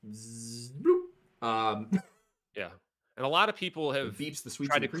goes zzz, bloop. Yeah. And a lot of people It have beeps the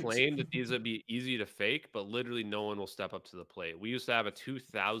sweets tried and to creeps. claim that these would be easy to fake, but literally no one will step up to the plate. We used to have a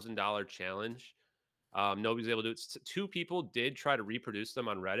 $2,000 challenge. Nobody's able to do it. 2 people did try to reproduce them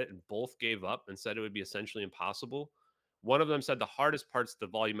on Reddit, and both gave up and said it would be essentially impossible. One of them said the hardest part's the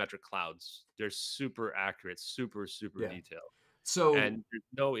volumetric clouds. They're super accurate, super, super Yeah. detailed, So and there's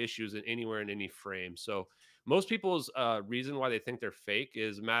no issues in anywhere in any frame. So most people's reason why they think they're fake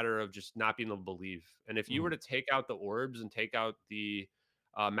is a matter of just not being able to believe. And if you were mhm, to take out the orbs and take out the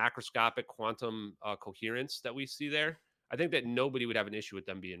macroscopic quantum coherence that we see there, I think that nobody would have an issue with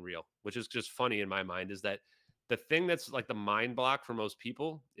them being real, which is just funny in my mind. Is that the thing that's like the mind block for most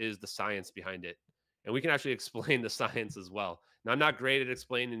people is the science behind it. And we can actually explain the science as well. Now, I'm not great at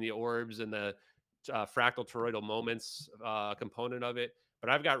explaining the orbs and the fractal toroidal moments component of it, but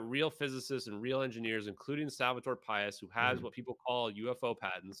I've got real physicists and real engineers, including Salvatore Pais, who has mhm. what people call UFO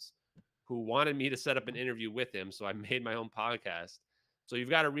patents, who wanted me to set up an interview with him. So I made my own podcast. So you've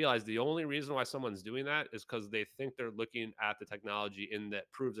got to realize the only reason why someone's doing that is because they think they're looking at the technology in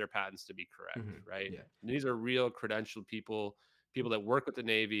that proves their patents to be correct, Mhm. right? Yeah. And these are real credentialed people, people that work with the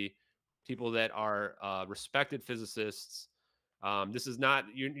Navy, people that are respected physicists. This is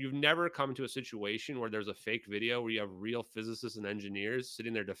not you've never come to a situation where there's a fake video where you have real physicists and engineers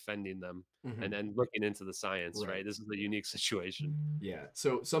sitting there defending them Mhm. and looking into the science, Right. right? This is a unique situation. Yeah.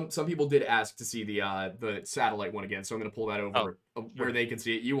 So some people did ask to see the satellite one again. So I'm gonna pull that Oh, over where sure. they can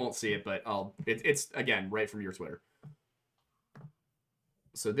see it. You won't see it, but it's again right from your Twitter.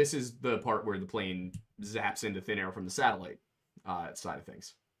 So this is the part where the plane zaps into thin air from the satellite side of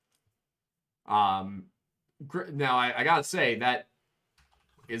things. Um, Now I gotta say that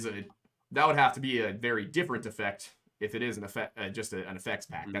would have to be a very different effect if it is an effect just an effects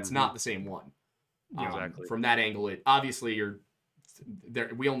pack. That's Mhm. not the same one. Exactly. From that angle, it obviously you're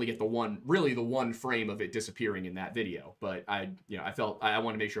there. We only get the one frame of it disappearing in that video. But I felt I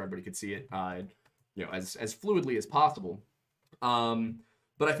want to make sure everybody could see it, as fluidly as possible.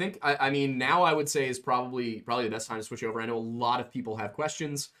 But I think I mean now I would say is probably the best time to switch over. I know a lot of people have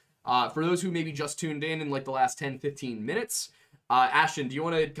questions. For those who maybe just tuned in like the last 10-15 minutes, Ashton, do you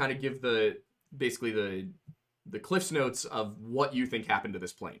want to kind of give basically the Cliff's notes of what you think happened to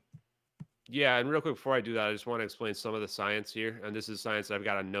this plane? Yeah, and real quick before I do that, I just want to explain some of the science here. And this is science that I've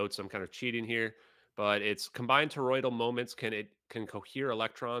got on notes. I'm kind of cheating here, but it's combined toroidal moments can cohere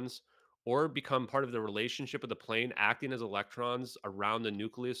electrons or become part of the relationship of the plane, acting as electrons around the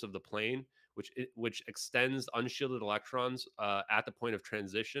nucleus of the plane, which extends unshielded electrons at the point of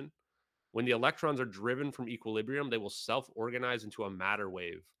transition. When the electrons are driven from equilibrium, they will self-organize into a matter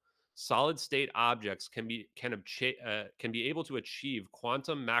wave. Solid state objects can be able to achieve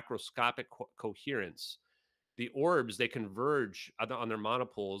quantum macroscopic coherence. The orbs they converge on their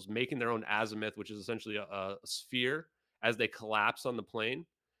monopoles, making their own azimuth, which is essentially a sphere, as they collapse on the plane.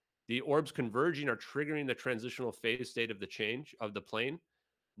 The orbs converging are triggering the transitional phase state of the change of the plane.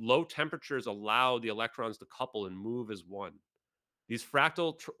 Low temperatures allow the electrons to couple and move as one. These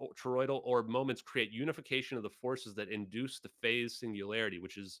fractal toroidal orb moments create unification of the forces that induce the phase singularity,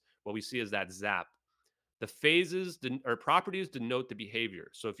 which is what we see as that zap. The phases or properties denote the behavior.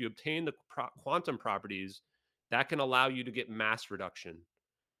 So if you obtain the quantum properties, that can allow you to get mass reduction.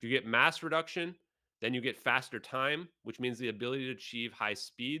 If you get mass reduction, then you get faster time, which means the ability to achieve high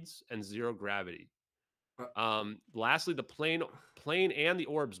speeds and zero gravity. Uh, Lastly, the plane and the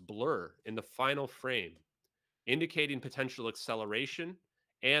orbs blur in the final frame, indicating potential acceleration,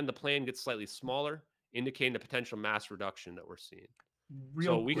 and the plane gets slightly smaller, indicating the potential mass reduction that we're seeing. So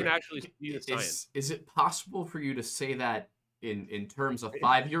Real we can quick. actually see the science. Is it possible for you to say that in terms a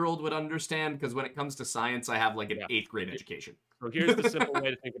 5-year-old would understand? Because when it comes to science, I have like an Yeah. 8th grade education. So here's the simple way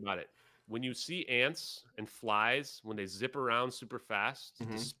to think about it. When you see ants and flies, when they zip around super fast,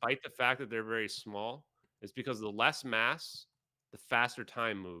 Mhm. despite the fact that they're very small, it's because the less mass, the faster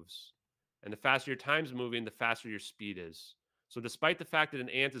time moves. And the faster your time's moving, the faster your speed is. So despite the fact that an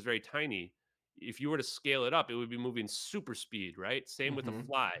ant is very tiny, if you were to scale it up, it would be moving super speed, right? Same with a Mhm.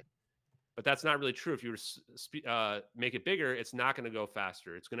 fly. But that's not really true. If you were to make it bigger, it's not going to go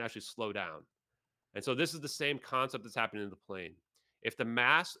faster. It's going to actually slow down. And so this is the same concept that's happening in the plane. If the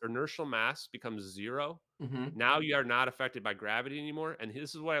mass, inertial mass, becomes zero, Mhm. now you are not affected by gravity anymore. And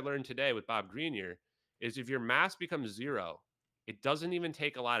this is what I learned today with Bob Greenier, is if your mass becomes zero, it doesn't even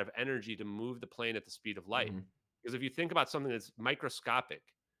take a lot of energy to move the plane at the speed of light. Mhm. Because if you think about something that's microscopic,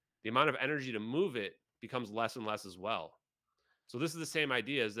 the amount of energy to move it becomes less and less as well. So this is the same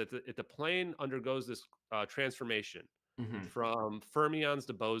idea: is that if the plane undergoes this transformation Mhm. from fermions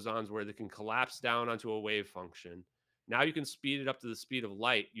to bosons, where they can collapse down onto a wave function, now you can speed it up to the speed of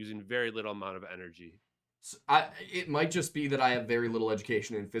light using very little amount of energy. So it might just be that I have very little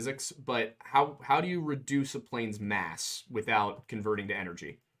education in physics, but how do you reduce a plane's mass without converting to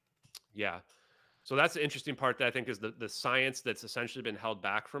energy? Yeah. So that's the interesting part that I think is the science that's essentially been held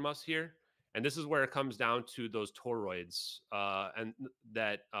back from us here. And this is where it comes down to those toroids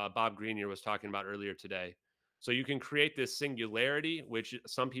that Bob Greenier was talking about earlier today. So you can create this singularity, which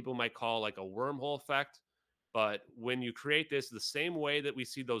some people might call like a wormhole effect. But when you create this, the same way that we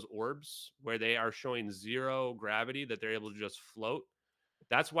see those orbs, where they are showing zero gravity, that they're able to just float,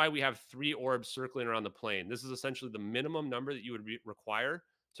 that's why we have 3 orbs circling around the plane. This is essentially the minimum number that you would require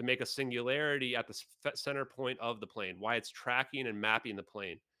to make a singularity at the center point of the plane. Why it's tracking and mapping the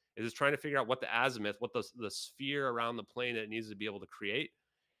plane is it's trying to figure out what the azimuth, what the sphere around the plane that it needs to be able to create.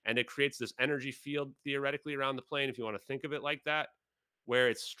 And it creates this energy field theoretically around the plane, if you want to think of it like that, where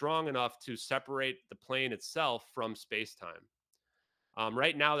it's strong enough to separate the plane itself from space time.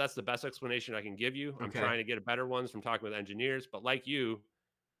 Right now, that's the best explanation I can give you. I'm Okay. trying to get better ones from talking with engineers, but like you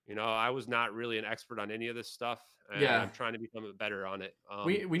know, I was not really an expert on any of this stuff, and Yeah. I'm trying to become better on it.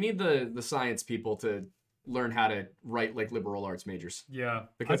 We need the science people to learn how to write like liberal arts majors. Yeah.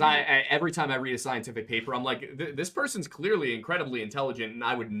 Because I every time I read a scientific paper, I'm like, this person's clearly incredibly intelligent, and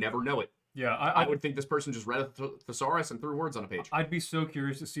I would never know it. Yeah, I would think this person just read a thesaurus and threw words on a page. I'd be so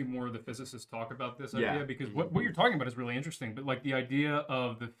curious to see more of the physicists talk about this Yeah. idea, because what you're talking about is really interesting. But like the idea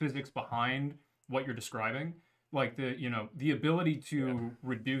of the physics behind what you're describing, like the ability to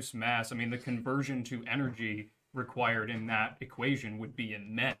reduce mass. I mean, the conversion to energy required in that equation would be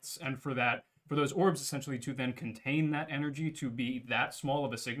immense, and for those orbs essentially to then contain that energy to be that small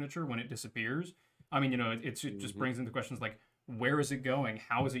of a signature when it disappears. I mean, it just brings into questions like, where is it going?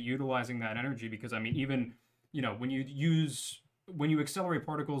 How is it utilizing that energy? Because I mean, even when you accelerate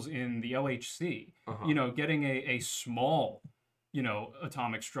particles in the LHC, getting a small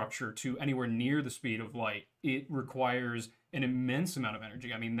atomic structure to anywhere near the speed of light, it requires an immense amount of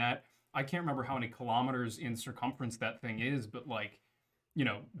energy. I mean, that I can't remember how many kilometers in circumference that thing is, but like,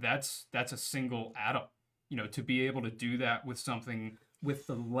 that's a single atom. To be able to do that with something with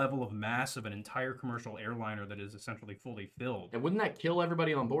the level of mass of an entire commercial airliner that is essentially fully filled. And wouldn't that kill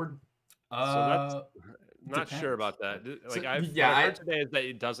everybody on board? So that's not Depends. sure about that. Like So, what I've heard today is that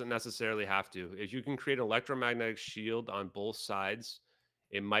it doesn't necessarily have to. If you can create an electromagnetic shield on both sides,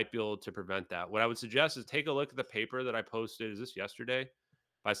 it might be able to prevent that. What I would suggest is take a look at the paper that I posted. Is this yesterday?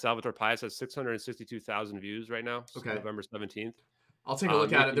 By Salvatore Pais, has 662,000 views right now. Okay. November 17th. I'll take a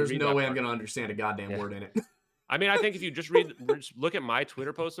look at it. There's no way I'm part. going to understand a goddamn word in it. I mean, I think if you just look at my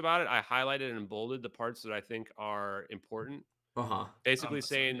Twitter post about it, I highlighted and bolded the parts that I think are important. Basically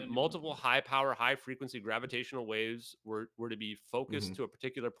saying multiple high power, high frequency gravitational waves were to be focused to a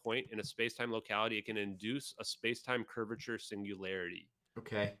particular point in a space-time locality. It can induce a space-time curvature singularity.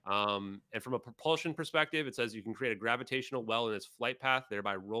 Okay. And from a propulsion perspective, it says you can create a gravitational well in its flight path,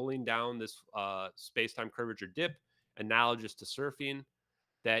 thereby rolling down this space-time curvature dip, analogous to surfing.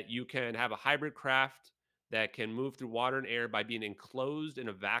 That you can have a hybrid craft that can move through water and air by being enclosed in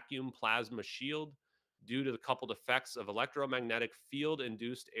a vacuum plasma shield, due to the coupled effects of electromagnetic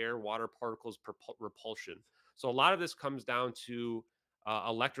field-induced air-water particles repulsion. So a lot of this comes down to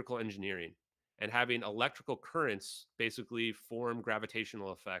electrical engineering and having electrical currents basically form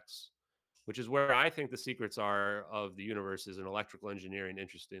gravitational effects, which is where I think the secrets are of the universe is in electrical engineering,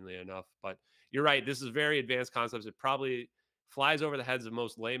 interestingly enough. But you're right, this is very advanced concepts. It probably flies over the heads of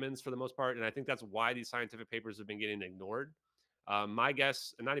most laymen's for the most part, and I think that's why these scientific papers have been getting ignored. My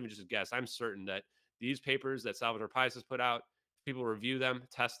guess, and not even just a guess, I'm certain that these papers that Salvatore Pais has put out, people review them,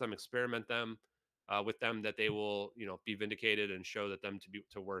 test them, experiment them with them, that they will, be vindicated and show that them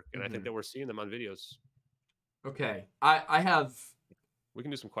to work. And I think that we're seeing them on videos. Okay, I have. We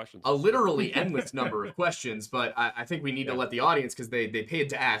can do some questions. A literally endless number of questions, but I think we need to let the audience, because they paid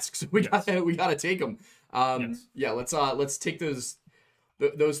to ask, so we gotta take them. Yeah, let's take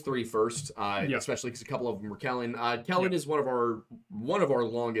those three first, especially because a couple of them were Kellen. Kellen is one of our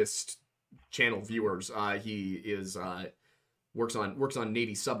longest channel viewers. He is works on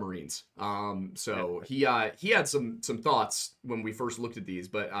Navy submarines. So he had some thoughts when we first looked at these,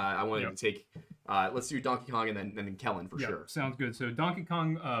 but I wanted to take. Let's do Donkey Kong and then Kellen for sure. Sounds good. So Donkey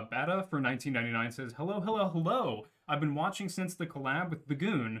Kong Bata for 1999 says, hello. I've been watching since the collab with the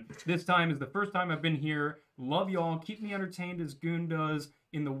Goon. This time is the first time I've been here. Love y'all. Keep me entertained as Goon does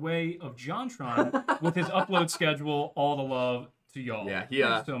in the way of JonTron with his upload schedule. All the love to y'all. Yeah,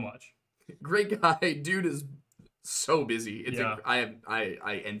 thanks so much. Great guy. Dude is so busy.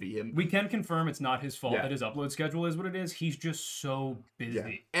 I envy him. We can confirm it's not his fault that his upload schedule is what it is. He's just so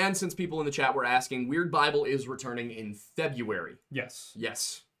busy. Yeah. And since people in the chat were asking, Weird Bible is returning in February. Yes.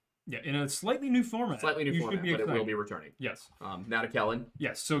 Yeah, in a slightly new format. But it will be returning. Yes. Now to Kellen.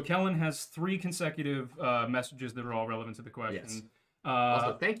 Yes, so Kellen has 3 consecutive messages that are all relevant to the question. Yes.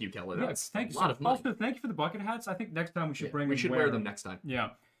 Also, thank you, Kellen. That's thank you. a lot of money. Also, thank you for the bucket hats. I think next time we should bring them. We should wear them next time. Yeah.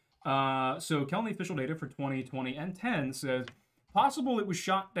 So Kellen, the official data for 2020 and 10 says, possible it was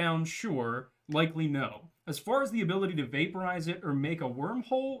shot down, sure, likely no. As far as the ability to vaporize it or make a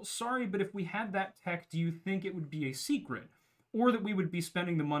wormhole, sorry, but if we had that tech, do you think it would be a secret? Or that we would be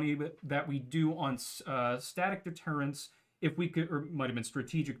spending the money that we do on static deterrence if we could, or might have been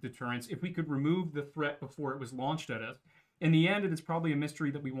strategic deterrence, if we could remove the threat before it was launched at us. In the end, it is probably a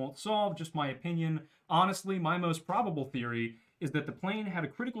mystery that we won't solve, just my opinion. Honestly, my most probable theory is that the plane had a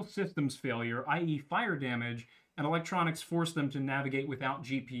critical systems failure, i.e. fire damage, and electronics forced them to navigate without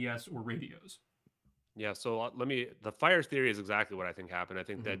GPS or radios. Yeah, so the fire theory is exactly what I think happened. I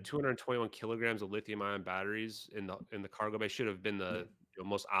think that 221 kilograms of lithium-ion batteries in the cargo bay should have been the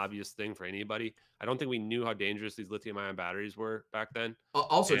most obvious thing for anybody. I don't think we knew how dangerous these lithium-ion batteries were back then.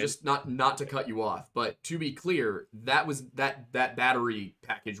 Also, just not to cut you off, but to be clear, that battery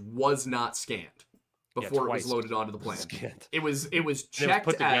package was not scanned before it was loaded onto the plane. Scanned. It was checked. It was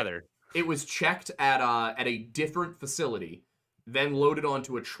put together. It was checked at a different facility, then loaded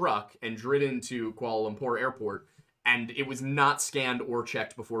onto a truck and driven to Kuala Lumpur Airport, and it was not scanned or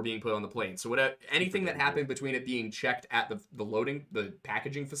checked before being put on the plane. So anything that happened between it being checked at the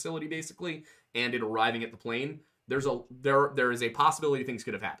packaging facility, basically, and it arriving at the plane, there is a possibility things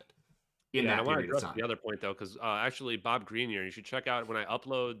could have happened in that period of time. I want to address the other point, though, because actually Bob Greenier, you should check out when I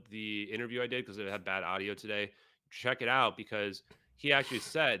upload the interview I did, because it had bad audio today. Check it out, because he actually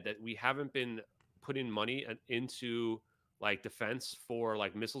said that we haven't been putting money into like defense for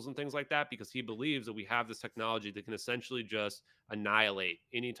like missiles and things like that, because he believes that we have this technology that can essentially just annihilate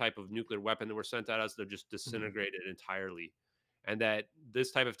any type of nuclear weapon that were sent at us. They're just disintegrated entirely. And that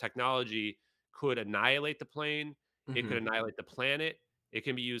this type of technology could annihilate the plane. It could annihilate the planet. It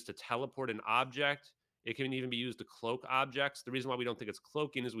can be used to teleport an object. It can even be used to cloak objects. The reason why we don't think it's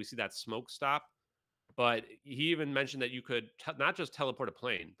cloaking is we see that smoke stop. But he even mentioned that you could not just teleport a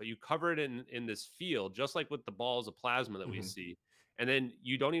plane, but you cover it in this field, just like with the balls of plasma that we see. And then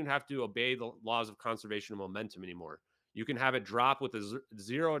you don't even have to obey the laws of conservation of momentum anymore. You can have it drop with a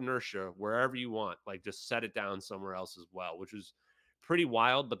zero inertia wherever you want, like just set it down somewhere else as well, which is pretty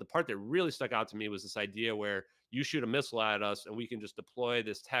wild. But the part that really stuck out to me was this idea where you shoot a missile at us and we can just deploy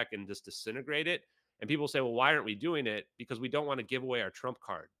this tech and just disintegrate it. And people say, well, why aren't we doing it? Because we don't want to give away our trump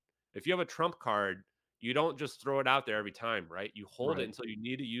card. If you have a trump card, you don't just throw it out there every time, right? You hold it until you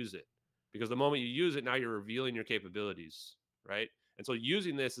need to use it, because the moment you use it, now you're revealing your capabilities, right? And so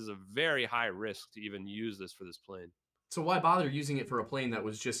using this is a very high risk to even use this for this plane. So why bother using it for a plane that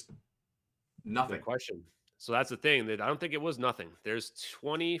was just nothing? Good question. So that's the thing, that I don't think it was nothing. There's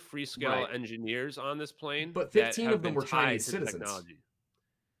 20 free-scale engineers on this plane, but 15 of them were Chinese citizens.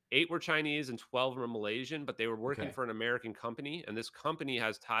 8 were Chinese and 12 were Malaysian, but they were working for an American company. And this company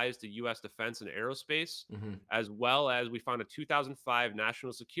has ties to U.S. defense and aerospace, as well as we found a 2005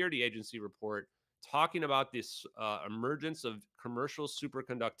 National Security Agency report talking about this emergence of commercial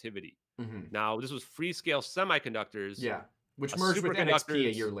superconductivity. Now, this was Freescale Semiconductors. Yeah, which merged with NXP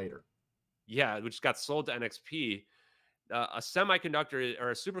a year later. Yeah, which got sold to NXP. A semiconductor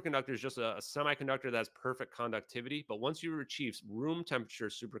or a superconductor is just a semiconductor that has perfect conductivity. But once you achieve room temperature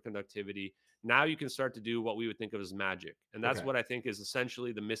superconductivity, now you can start to do what we would think of as magic. And that's what I think is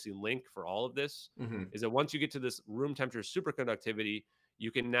essentially the missing link for all of this, is that once you get to this room temperature superconductivity,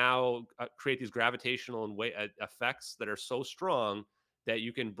 you can now create these gravitational and effects that are so strong that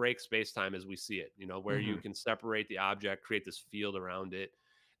you can break space-time as we see it, you know, where you can separate the object, create this field around it.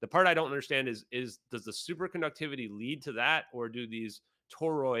 The part I don't understand is does the superconductivity lead to that, or do these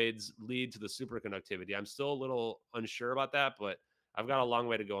toroids lead to the superconductivity? I'm still a little unsure about that, but I've got a long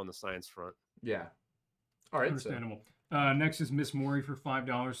way to go on the science front. Yeah. All right. Understandable. Next is Miss Maury for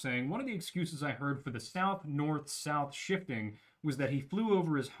 $5 saying, one of the excuses I heard for the south, north, south shifting was that he flew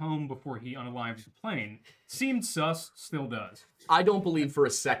over his home before he unalived the plane. Seemed sus, still does. I don't believe for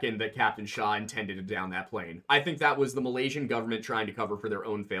a second that Captain Shah intended to down that plane. I think that was the Malaysian government trying to cover for their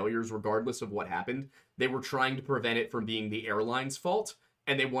own failures, regardless of what happened. They were trying to prevent it from being the airline's fault,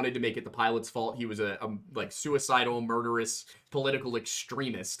 and they wanted to make it the pilot's fault. He was a like suicidal, murderous, political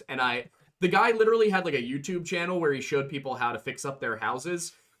extremist. And the guy literally had like a YouTube channel where he showed people how to fix up their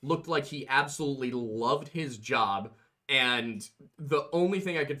houses. Looked like he absolutely loved his job. And the only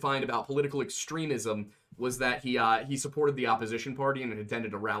thing I could find about political extremism was that he supported the opposition party and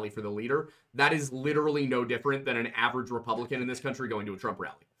attended a rally for the leader. That is literally no different than an average Republican in this country going to a Trump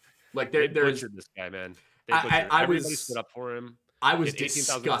rally. Like there's butchered this guy, man. Everybody stood up for him. I was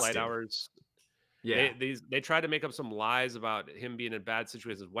disgusted. 18,000 flight hours. Yeah, they tried to make up some lies about him being in a bad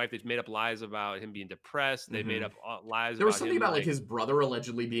situation with his wife. They made up lies about him being depressed. They made up lies. There was something about like his brother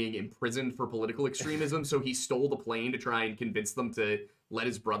allegedly being imprisoned for political extremism, so he stole the plane to try and convince them to let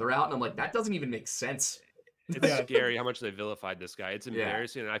his brother out. And I'm like, that doesn't even make sense. It's scary how much they vilified this guy. It's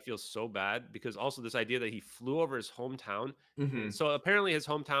embarrassing, and I feel so bad because also this idea that he flew over his hometown. So apparently his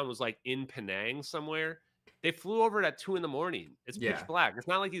hometown was like in Penang somewhere. They flew over it at 2 a.m. It's pitch black. It's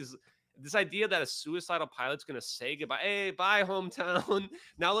not like he's. This idea that a suicidal pilot's going to say goodbye, hey, bye, hometown.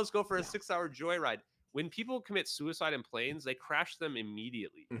 Now let's go for a 6-hour joyride. When people commit suicide in planes, they crash them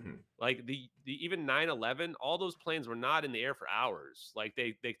immediately. Like the even 9/11, all those planes were not in the air for hours. Like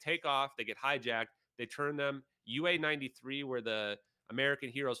they take off, they get hijacked, they turn them. UA-93, where the American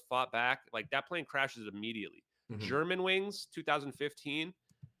heroes fought back, like that plane crashes immediately. German Wings, 2015.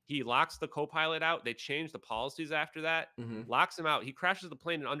 He locks the co-pilot out. They change the policies after that. Locks him out. He crashes the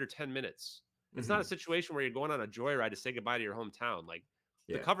plane in under 10 minutes. It's not a situation where you're going on a joyride to say goodbye to your hometown. Like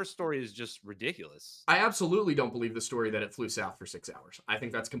the cover story is just ridiculous. I absolutely don't believe the story that it flew south for 6 hours. I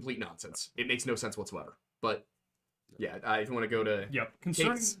think that's complete nonsense. It makes no sense whatsoever. But yeah, if you want to go to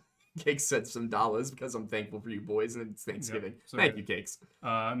Cakes said some dollars because I'm thankful for you boys and it's Thanksgiving. Thank you, Cakes.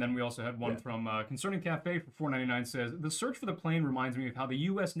 And then we also had one from Concerning Cafe for $4.99 says, the search for the plane reminds me of how the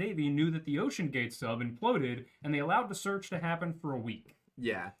U.S. Navy knew that the Ocean Gate sub imploded and they allowed the search to happen for a week.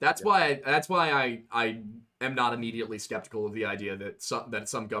 Yeah, that's why I am not immediately skeptical of the idea that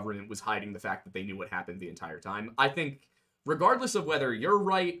some government was hiding the fact that they knew what happened the entire time. I think regardless of whether you're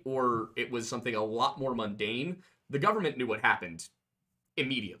right or it was something a lot more mundane, the government knew what happened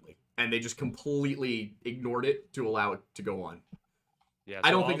immediately. And they just completely ignored it to allow it to go on. Yeah, so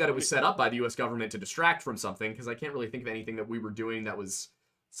I don't think that it was set up by the U.S. government to distract from something, because I can't really think of anything that we were doing that was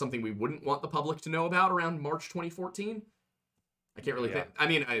something we wouldn't want the public to know about around March 2014. I can't really think. I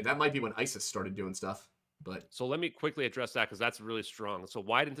mean, that might be when ISIS started doing stuff. But so let me quickly address that because that's really strong. So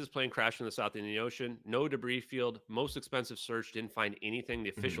why didn't this plane crash in the South Indian Ocean? No debris field. Most expensive search didn't find anything. The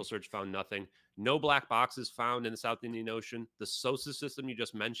official search found nothing. No black boxes found in the South Indian Ocean. The SOSA system you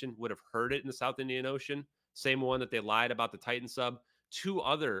just mentioned would have heard it in the South Indian Ocean. Same one that they lied about the Titan sub. 2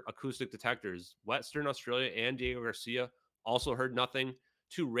 other acoustic detectors, Western Australia and Diego Garcia, also heard nothing.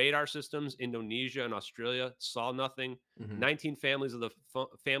 2 radar systems, Indonesia and Australia, saw nothing. 19 families of the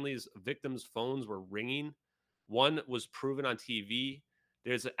families' victims' phones were ringing. 1 was proven on TV.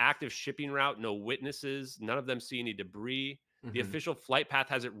 There's an active shipping route, no witnesses. None of them see any debris. The official flight path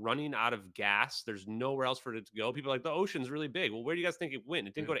has it running out of gas. There's nowhere else for it to go. People are like, the ocean's really big. Well, where do you guys think it went?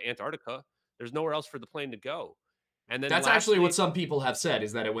 It didn't go to Antarctica. There's nowhere else for the plane to go. And then that's actually what some people have said,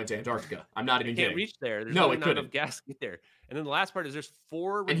 is that it went to Antarctica. I'm not even kidding. Can't reach there. There's not enough gas to get there. And then the last part is there's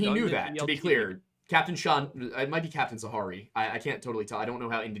 4 and he knew that, to be clear. Captain Shah, it might be Captain Zaharie. I can't totally tell. I don't know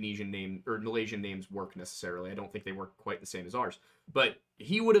how Indonesian name or Malaysian names work necessarily. I don't think they work quite the same as ours. But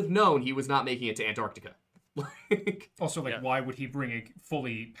he would have known he was not making it to Antarctica. Like, also, like, why would he bring a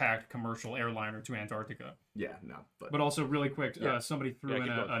fully packed commercial airliner to Antarctica? yeah, no. But also, really quick, somebody threw in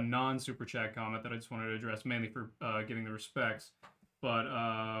a non-super chat comment that I just wanted to address, mainly for giving the respects. But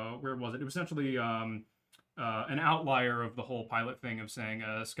where was it? It was essentially an outlier of the whole pilot thing of saying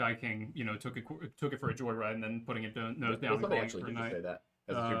Sky King, took it for a joyride and then putting it nose down and calling it for a night. Say that.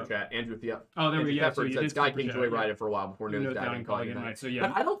 As a super chat, Andrew Oh, there we go. So said Sky King joyrided for a while before nose down and calling it a night. So yeah,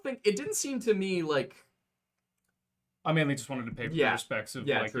 but I don't think it didn't seem to me like. I mainly just wanted to pay for the respects of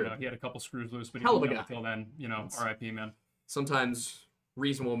he had a couple screws loose, but he didn't know until then, R.I.P. man. Sometimes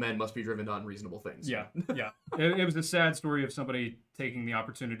reasonable men must be driven to unreasonable things. Yeah. It was a sad story of somebody taking the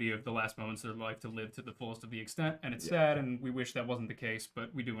opportunity of the last moments of their life to live to the fullest of the extent, and it's sad, and we wish that wasn't the case,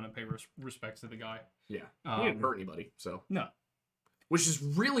 but we do want to pay respects to the guy. Yeah, he didn't hurt anybody, so. No. Which is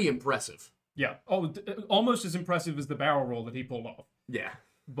really impressive. Yeah, almost as impressive as the barrel roll that he pulled off. Yeah.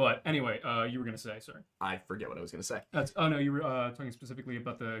 But anyway, you were going to say, sorry. I forget what I was going to say. No, you were talking specifically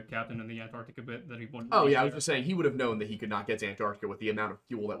about the captain and the Antarctica bit that he wanted. Oh, yeah, I was just saying he would have known that he could not get to Antarctica with the amount of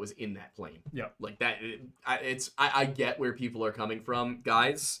fuel that was in that plane. Yeah. Like that, I get where people are coming from.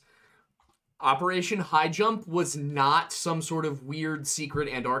 Guys, Operation High Jump was not some sort of weird secret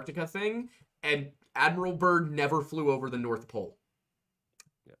Antarctica thing, and Admiral Byrd never flew over the North Pole.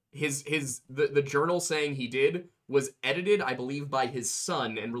 The journal saying he did was edited, I believe, by his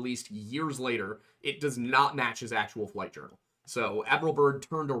son and released years later. It does not match his actual flight journal. So Admiral Byrd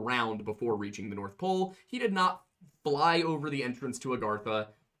turned around before reaching the North Pole. He did not fly over the entrance to Agartha.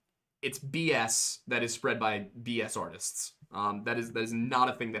 It's BS that is spread by BS artists. That is not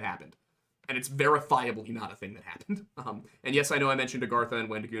a thing that happened. And it's verifiably not a thing that happened. And yes, I know I mentioned Agartha, and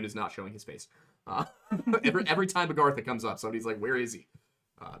Wendigoon is not showing his face. Every time Agartha comes up, somebody's like, where is he?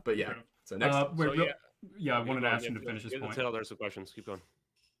 But yeah, so next. I wanted to ask him to finish his point. There's some questions. Keep going.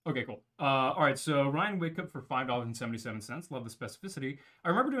 Okay, cool. All right, so Ryan Wickup for $5.77. Love the specificity. I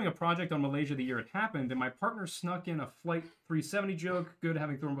remember doing a project on Malaysia the year it happened, and my partner snuck in a Flight 370 joke. Good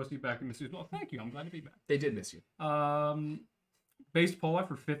having thrown most of you back and miss you as well. Thank you. I'm glad to be back. They did miss you. Based Paula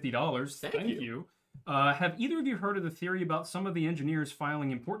for $50. Thank you. Have either of you heard of the theory about some of the engineers filing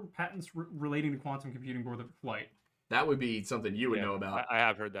important patents relating to quantum computing aboard the flight? That would be something you would know about. I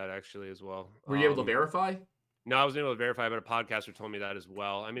have heard that actually as well. Were you able to verify? No, I wasn't able to verify, but a podcaster told me that as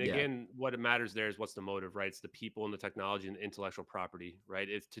well. I mean, again, what matters there is what's the motive, right? It's the people and the technology and the intellectual property, right?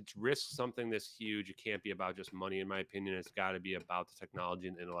 It's to risk something this huge. It can't be about just money, in my opinion. It's got to be about the technology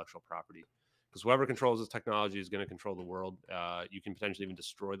and the intellectual property. Because whoever controls this technology is going to control the world. You can potentially even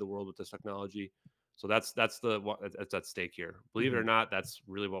destroy the world with this technology. So that's at stake here. Believe it or not, that's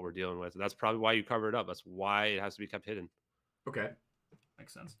really what we're dealing with. That's probably why you cover it up. That's why it has to be kept hidden. Okay.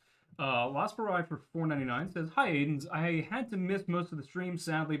 Makes sense. Lost Barai for $4.99 says, "Hi Aidens, I had to miss most of the stream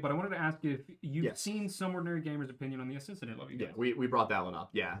sadly, but I wanted to ask if you've seen Some Ordinary Gamer's opinion on the incident. Love you guys." Yeah, we brought that one up.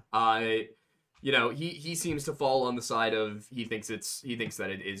 Yeah. He seems to fall on the side of he thinks that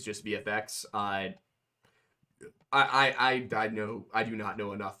it is just VFX. I do not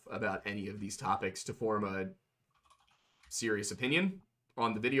know enough about any of these topics to form a serious opinion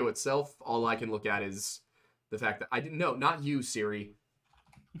on the video itself. All I can look at is the fact that I didn't know, not you, Siri.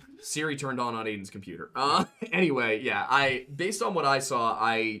 Siri turned on Aiden's computer. Anyway, yeah, based on what I saw,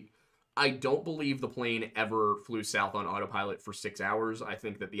 I don't believe the plane ever flew south on autopilot for 6 hours. I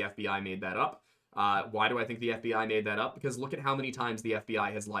think that the FBI made that up. Why do I think the FBI made that up? Because look at how many times the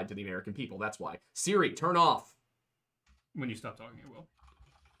FBI has lied to the American people. That's why. Siri, turn off. When you stop talking, it will.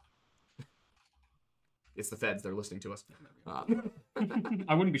 It's the feds. They're listening to us.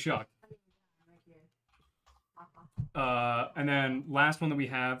 I wouldn't be shocked. And then last one that we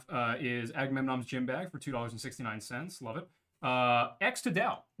have is Agamemnon's gym bag for $2.69. Love it. X to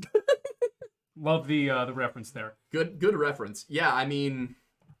Dow. Love the reference there. Good reference. Yeah, I mean,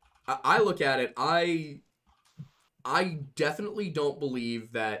 I look at it. I definitely don't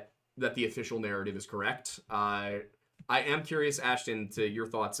believe that the official narrative is correct. I am curious, Ashton, to your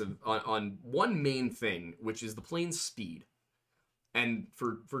thoughts on one main thing, which is the plane's speed, and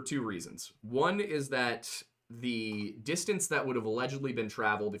for two reasons. One is that the distance that would have allegedly been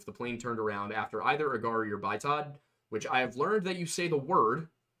traveled if the plane turned around after either Agari or Baitad, which I have learned that you say the word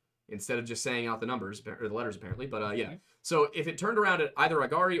instead of just saying out the numbers or the letters apparently, but yeah. So if it turned around at either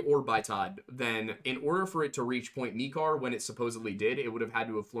Agari or Baitad, then in order for it to reach Point Mikar when it supposedly did, it would have had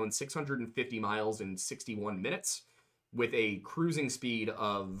to have flown 650 miles in 61 minutes with a cruising speed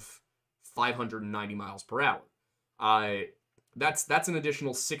of 590 miles per hour. That's an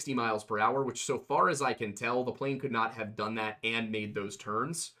additional 60 miles per hour, which so far as I can tell, the plane could not have done that and made those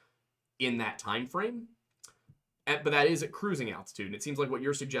turns in that time frame. but that is at cruising altitude. And it seems like what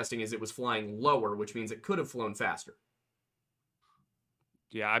you're suggesting is it was flying lower, which means it could have flown faster.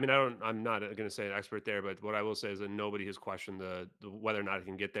 Yeah, I mean, I'm not going to say an expert there, but what I will say is that nobody has questioned the whether or not it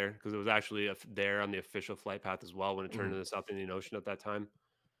can get there, because it was actually there on the official flight path as well when it turned into the South Indian Ocean at that time.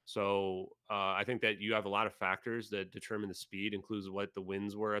 So I think that you have a lot of factors that determine the speed, includes what the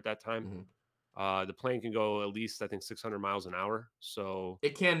winds were at that time. The plane can go at least, I think, 600 miles an hour. So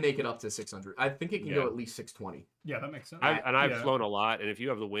it can make it up to 600. I think it can go at least 620. Yeah, that makes sense. I've flown a lot, and if you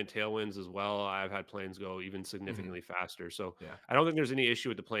have the tailwinds as well, I've had planes go even significantly faster. So I don't think there's any issue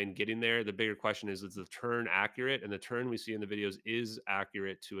with the plane getting there. The bigger question is the turn accurate? And the turn we see in the videos is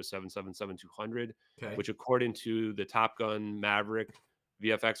accurate to a 777-200, which according to the Top Gun Maverick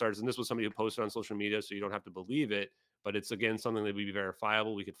VFX artist, and this was somebody who posted on social media, so you don't have to believe it, but it's again something that would be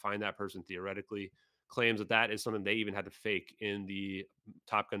verifiable. We could find that person theoretically. Claims that is something they even had to fake in the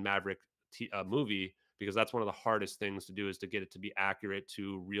Top Gun Maverick movie, because that's one of the hardest things to do, is to get it to be accurate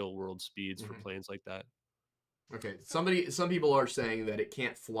to real world speeds for planes like that. Okay, some people are saying that it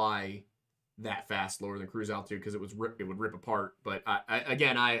can't fly that fast lower than cruise altitude because it would rip apart. But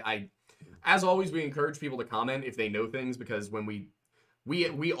I as always, we encourage people to comment if they know things, because when we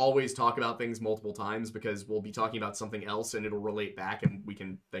always talk about things multiple times, because we'll be talking about something else and it'll relate back, and we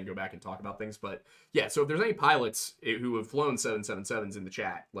can then go back and talk about things. But yeah, so if there's any pilots who have flown 777s in the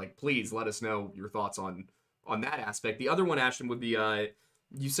chat, like, please let us know your thoughts on that aspect. The other one, Ashton, would be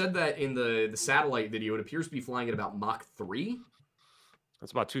you said that in the satellite video, it appears to be flying at about Mach 3.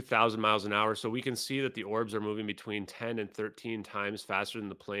 That's about 2,000 miles an hour. So we can see that the orbs are moving between 10 and 13 times faster than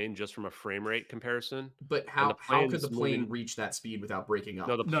the plane, just from a frame rate comparison. But how could the plane reach that speed without breaking up?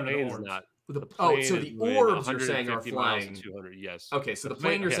 No, the plane's not. So the orbs you're saying are flying 200, yes. Okay, so the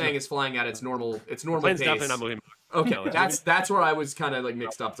plane you're saying is flying at its normal pace. Definitely not moving. Okay, that's where I was kind of like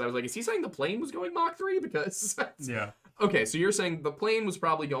mixed up. So I was like, is he saying the plane was going Mach 3? Because yeah. Okay, so you're saying the plane was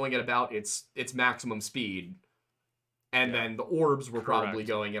probably going at about its maximum speed. And then the orbs were probably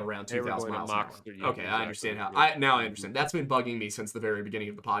going at around 2,000 miles an hour. Okay, I understand how. Now I understand. That's been bugging me since the very beginning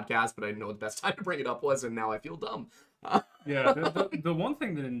of the podcast, but I didn't know what the best time to bring it up was, and now I feel dumb. Yeah, the one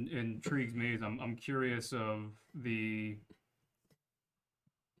thing that intrigues me is I'm curious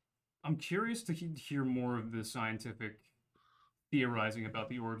to hear more of the scientific theorizing about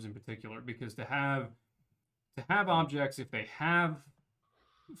the orbs in particular, because to have objects, if they have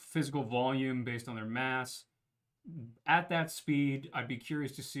physical volume based on their mass at that speed, I'd be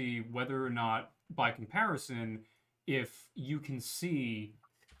curious to see whether or not, by comparison, if you can see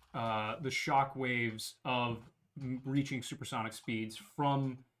the shock waves of reaching supersonic speeds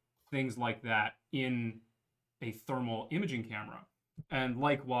from things like that in a thermal imaging camera. And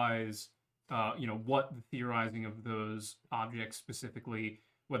likewise, what the theorizing of those objects specifically,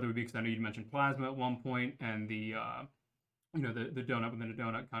 whether it would be, because I know you mentioned plasma at one point, and the the donut within a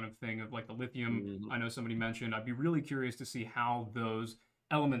donut kind of thing of like the lithium. I know somebody mentioned. I'd be really curious to see how those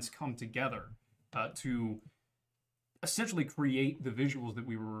elements come together to essentially create the visuals that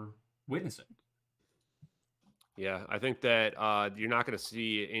we were witnessing. Yeah, I think that you're not going to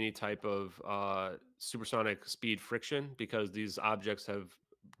see any type of supersonic speed friction, because these objects have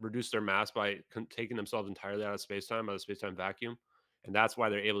reduced their mass by taking themselves entirely out of space-time, out of the space-time vacuum. And that's why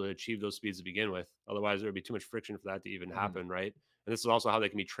they're able to achieve those speeds to begin with. Otherwise, there would be too much friction for that to even happen, right? And this is also how they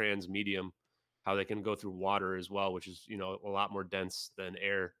can be transmedium, how they can go through water as well, which is, a lot more dense than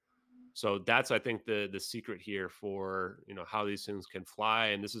air. So that's, I think, the secret here for, how these things can fly.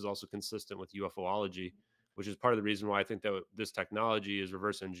 And this is also consistent with UFOlogy, which is part of the reason why I think that this technology is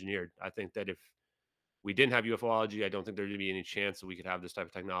reverse engineered. I think that if we didn't have UFOlogy, I don't think there'd be any chance that we could have this type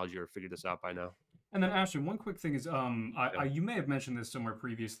of technology or figure this out by now. And then, Ashton, one quick thing is, you may have mentioned this somewhere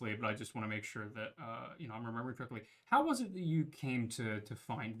previously, but I just want to make sure that I'm remembering correctly. How was it that you came to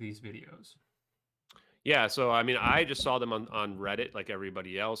find these videos? Yeah, so I mean, I just saw them on Reddit, like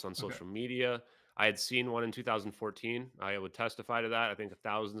everybody else, on social media. I had seen one in 2014. I would testify to that. I think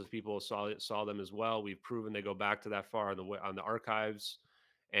thousands of people saw them as well. We've proven they go back to that far on the archives.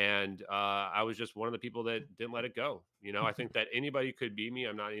 And I was just one of the people that didn't let it go. I think that anybody could be me.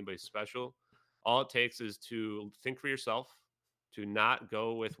 I'm not anybody special. All it takes is to think for yourself, to not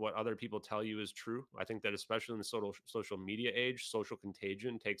go with what other people tell you is true. I think that especially in the social media age, social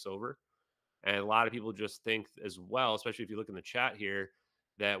contagion takes over. And a lot of people just think as well, especially if you look in the chat here,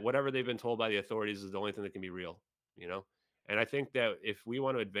 that whatever they've been told by the authorities is the only thing that can be real, And I think that if we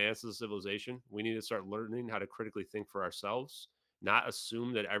want to advance as a civilization, we need to start learning how to critically think for ourselves, not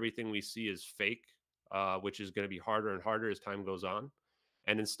assume that everything we see is fake, which is going to be harder and harder as time goes on,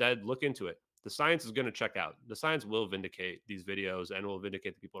 and instead look into it. The science is going to check out. The science will vindicate these videos and will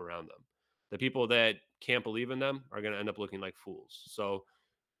vindicate the people around them. The people that can't believe in them are going to end up looking like fools. So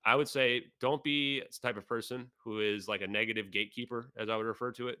I would say don't be the type of person who is like a negative gatekeeper, as I would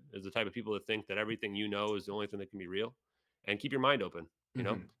refer to it, is the type of people that think that everything you know is the only thing that can be real. And keep your mind open, you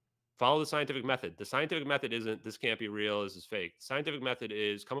know? Hmm. Follow the scientific method. The scientific method isn't this can't be real, this is fake. The scientific method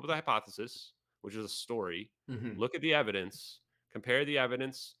is come up with a hypothesis, which is a story, Hmm. look at the evidence, compare the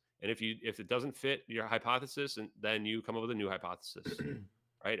evidence, and if it doesn't fit your hypothesis, and then you come up with a new hypothesis,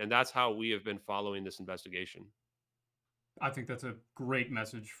 right? And that's how we have been following this investigation. I think that's a great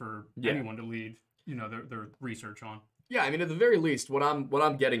message for Yeah. anyone to lead, their research on. Yeah, I mean, at the very least, what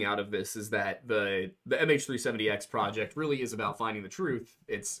I'm getting out of this is that the MH370X project really is about finding the truth.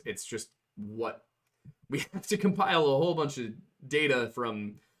 It's just what we have to compile a whole bunch of data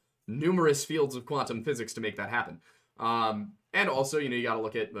from numerous fields of quantum physics to make that happen. And also, you got to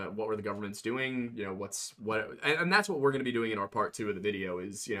look at what were the governments doing, and that's what we're going to be doing in our part 2 of the video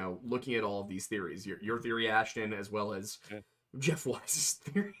is, looking at all of these theories, your theory, Ashton, as well as Jeff Wise's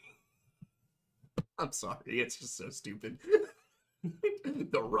theory. I'm sorry, it's just so stupid.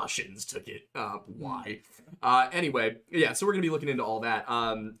 The Russians took it. Why? Anyway, yeah. So we're gonna be looking into all that.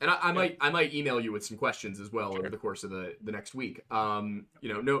 And I might email you with some questions as well over the course of the next week. No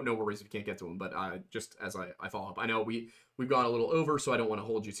worries if you can't get to them. But just as I follow up, I know we've gone a little over, so I don't want to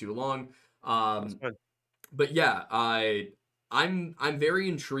hold you too long. But yeah, I'm very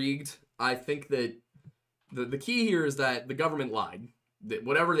intrigued. I think that the key here is that the government lied. That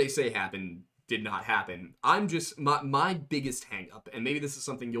whatever they say happened did not happen. I'm just my biggest hang up, and maybe this is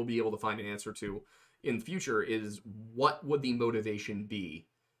something you'll be able to find an answer to in the future, is what would the motivation be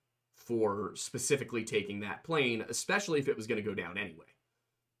for specifically taking that plane, especially if it was going to go down anyway.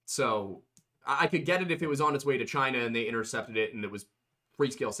 So I could get it if it was on its way to China and they intercepted it and it was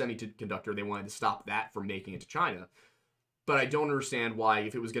Freescale semiconductor, they wanted to stop that from making it to China. But I don't understand why,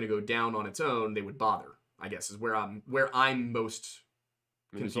 if it was going to go down on its own, they would bother, I guess, is where I'm most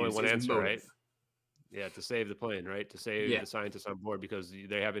confused. There's only one answer, motive. right? Yeah, to save the plane, right? To save the scientists on board, because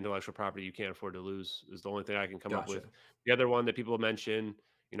they have intellectual property you can't afford to lose, is the only thing I can come up with. The other one that people mention,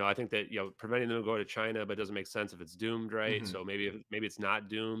 I think that preventing them to go to China, but it doesn't make sense if it's doomed, right? So maybe it's not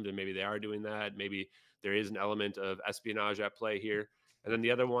doomed, and maybe they are doing that. Maybe there is an element of espionage at play here. And then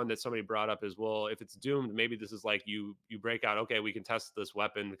the other one that somebody brought up is, well, if it's doomed, maybe this is like you break out, okay, we can test this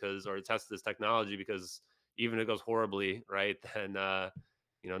weapon or test this technology, because even if it goes horribly, right, then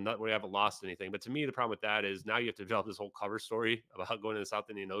we haven't lost anything. But to me, the problem with that is now you have to develop this whole cover story about going to the South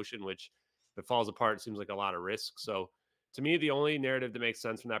Indian Ocean, which, if it falls apart, seems like a lot of risk. So to me, the only narrative that makes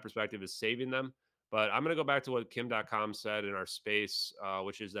sense from that perspective is saving them. But I'm going to go back to what Kim.com said in our space,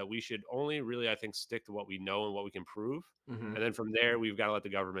 which is that we should only really, I think, stick to what we know and what we can prove. And then from there, we've got to let the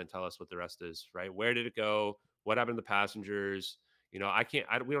government tell us what the rest is, right? Where did it go? What happened to the passengers? We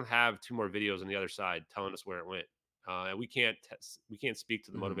don't have 2 more videos on the other side telling us where it went. And we can't speak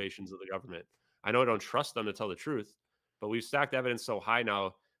to the motivations of the government. I know I don't trust them to tell the truth, but we've stacked evidence so high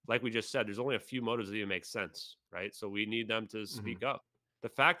now. Like we just said, there's only a few motives that even make sense, right? So we need them to speak up. The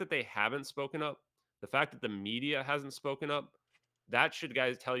fact that they haven't spoken up, the fact that the media hasn't spoken up, that should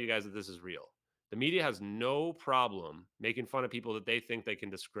tell you guys that this is real. The media has no problem making fun of people that they think they can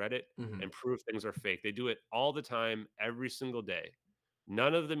discredit and prove things are fake. They do it all the time, every single day.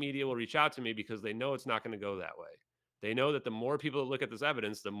 None of the media will reach out to me because they know it's not going to go that way. They know that the more people that look at this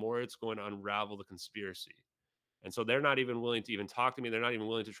evidence, the more it's going to unravel the conspiracy. And so they're not even willing to even talk to me. They're not even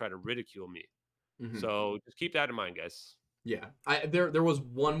willing to try to ridicule me. So just keep that in mind, guys. Yeah, there was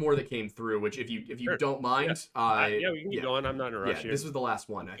one more that came through, which if you don't mind, we can keep going. I'm not in a rush here. This was the last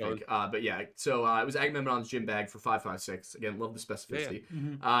one, I think. But yeah, so it was Agamemnon's gym bag for 556. Again, love the specificity.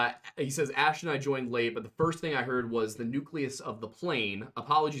 He says, Ashton, I joined late, but the first thing I heard was the nucleus of the plane.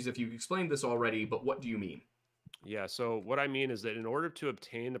 Apologies if you explained this already, but what do you mean? Yeah, so what I mean is that in order to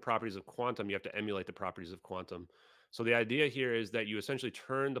obtain the properties of quantum, you have to emulate the properties of quantum. So the idea here is that you essentially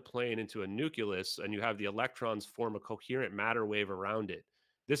turn the plane into a nucleus, and you have the electrons form a coherent matter wave around it.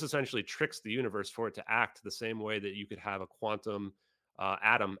 This essentially tricks the universe for it to act the same way that you could have a quantum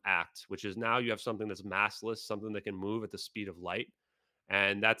atom act, which is now you have something that's massless, something that can move at the speed of light.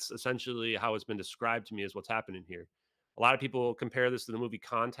 And that's essentially how it's been described to me as what's happening here. A lot of people compare this to the movie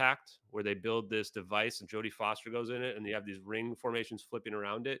Contact, where they build this device and Jodie Foster goes in it, and you have these ring formations flipping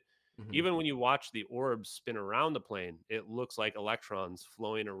around it. Even when you watch the orbs spin around the plane, it looks like electrons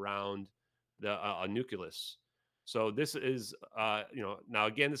flowing around a nucleus. So this is, now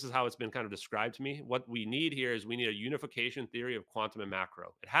again, this is how it's been kind of described to me. What we need here is we need a unification theory of quantum and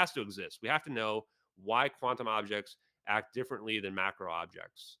macro. It has to exist. We have to know why quantum objects act differently than macro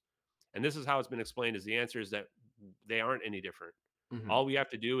objects. And this is how it's been explained, is the answer is that they aren't any different. All we have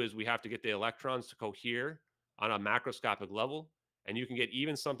to do is we have to get the electrons to cohere on a macroscopic level, and you can get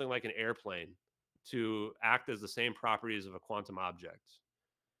even something like an airplane to act as the same properties of a quantum object,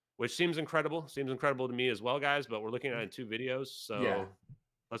 which seems incredible. Seems incredible to me as well, guys, but we're looking at it in 2 videos, so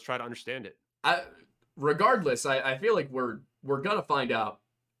let's try to understand it. Regardless, I feel like we're gonna find out.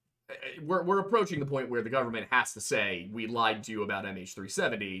 We're approaching the point where the government has to say we lied to you about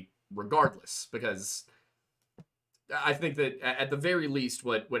MH370, regardless, because I think that at the very least,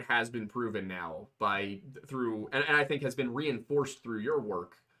 what has been proven now and I think has been reinforced through your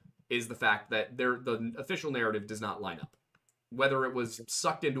work, is the fact that the official narrative does not line up. Whether it was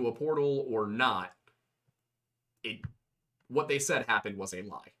sucked into a portal or not, what they said happened was a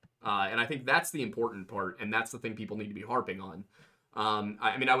lie. And I think that's the important part, and that's the thing people need to be harping on.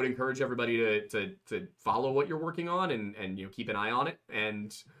 I mean, I would encourage everybody to follow what you're working on and keep an eye on it.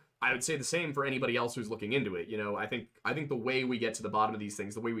 And I would say the same for anybody else who's looking into it. I think the way we get to the bottom of these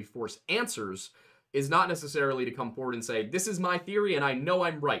things, the way we force answers, is not necessarily to come forward and say, this is my theory and I know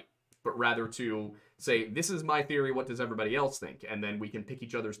I'm right, but rather to say, this is my theory, what does everybody else think? And then we can pick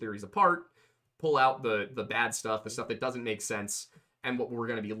each other's theories apart, pull out the bad stuff, the stuff that doesn't make sense, and what we're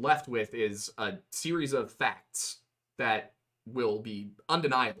going to be left with is a series of facts that will be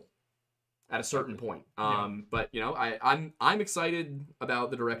undeniable at a certain point. But I'm excited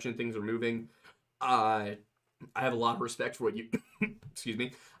about the direction things are moving. I have a lot of respect for what you excuse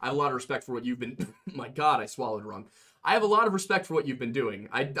me. I have a lot of respect for what you've been my God, I swallowed wrong. I have a lot of respect for what you've been doing.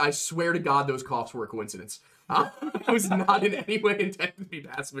 I swear to God those coughs were a coincidence. It was not in any way intended to be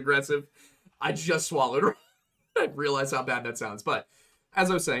passive aggressive. I just swallowed wrong. I realize how bad that sounds. But as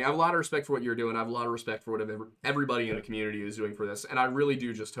I was saying, I have a lot of respect for what you're doing. I have a lot of respect for what everybody in the community is doing for this. And I really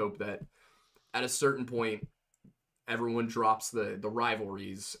do just hope that at a certain point, everyone drops the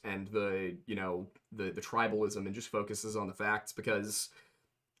rivalries and the tribalism and just focuses on the facts, because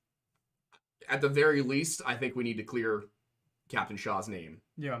at the very least, I think we need to clear Captain Shah's name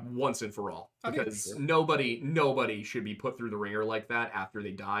once and for all, because nobody should be put through the ringer like that after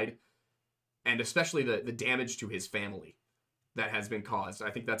they died, and especially the damage to his family that has been caused. I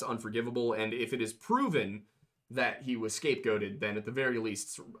think that's unforgivable, and if it is proven that he was scapegoated, then at the very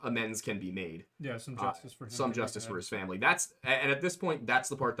least amends can be made. Yeah, some justice for him. Some justice for his family. And at this point, that's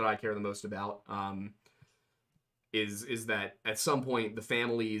the part that I care the most about. Is that at some point the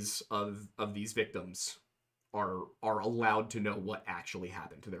families of these victims are allowed to know what actually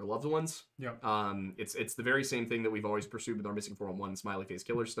happened to their loved ones. Yeah. It's the very same thing that we've always pursued with our missing 411 smiley face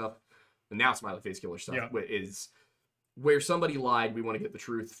killer stuff. And now smiley face killer stuff is where somebody lied. We want to get the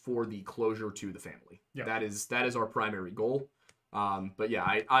truth for the closure to the family. Yeah. That is our primary goal. But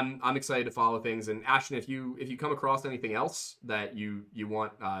yeah, I'm excited to follow things. And Ashton, if you come across anything else that you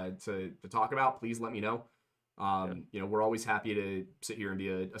want to talk about, please let me know. We're always happy to sit here and be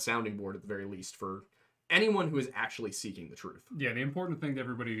a sounding board at the very least for anyone who is actually seeking the truth. Yeah, the important thing that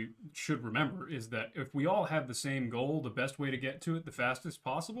everybody should remember is that if we all have the same goal, the best way to get to it the fastest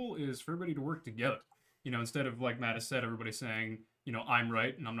possible is for everybody to work together. Instead of, like Matt has said, everybody saying, I'm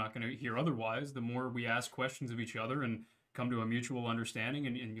right and I'm not going to hear otherwise, the more we ask questions of each other and come to a mutual understanding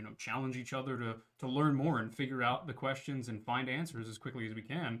and challenge each other to learn more and figure out the questions and find answers as quickly as we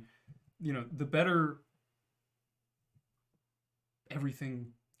can, the better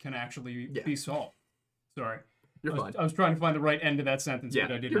everything can actually be solved. Sorry. You're fine. I was trying to find the right end to that sentence,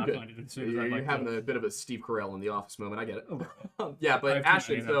 but I did not find it as soon as I'd like to. You're having a bit of a Steve Carell in The Office moment. I get it. Yeah, but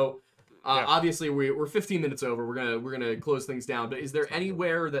Ashton, so obviously we're 15 minutes over. We're gonna close things down. But is there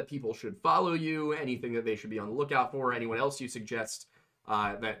anywhere that people should follow you? Anything that they should be on the lookout for? Anyone else you suggest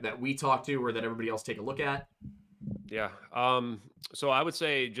that we talk to or that everybody else take a look at? Yeah. So I would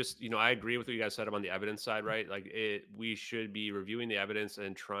say just, I agree with what you guys said on the evidence side, right? Like we should be reviewing the evidence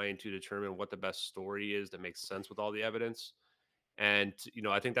and trying to determine what the best story is that makes sense with all the evidence. And,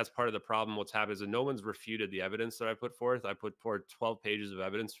 I think that's part of the problem. What's happened is that no one's refuted the evidence that I put forth. I put forward 12 pages of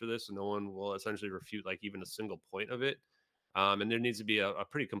evidence for this, and no one will essentially refute like even a single point of it. And there needs to be a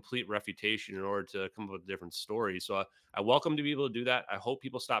pretty complete refutation in order to come up with a different story. So I welcome to be able to do that. I hope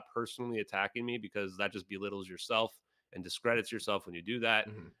people stop personally attacking me, because that just belittles yourself and discredits yourself when you do that.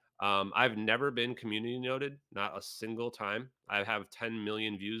 I've never been community noted, not a single time. I have 10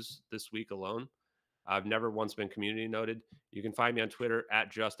 million views this week alone. I've never once been community noted. You can find me on Twitter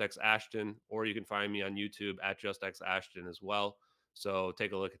at JustXAshton, or you can find me on YouTube at JustXAshton as well. So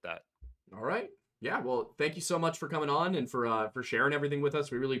take a look at that. All right. Yeah, well, thank you so much for coming on and for sharing everything with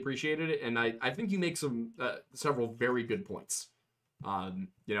us. We really appreciated it, and I think you make several very good points. I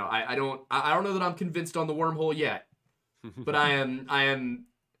don't know that I'm convinced on the wormhole yet, but I am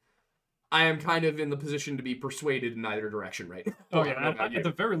I am kind of in the position to be persuaded in either direction right now. Oh yeah, at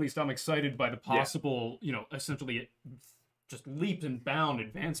the very least, I'm excited by the possible, you know, essentially just leaps and bound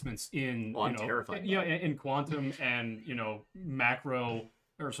advancements in, in quantum and, you know,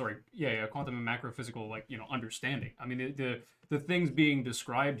 quantum and macro physical, like, you know, understanding. I mean, the things being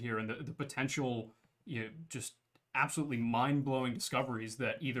described here and the potential, you know, just absolutely mind-blowing discoveries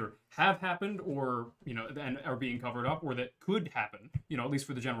that either have happened or, you know, and are being covered up, or that could happen, you know, at least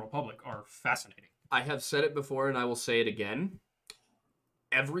for the general public, are fascinating. I have said it before and I will say it again.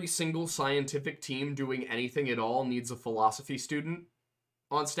 Every single scientific team doing anything at all needs a philosophy student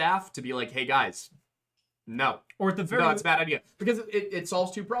on staff to be like, hey guys, no. Or at the very... No, it's a bad idea. Because it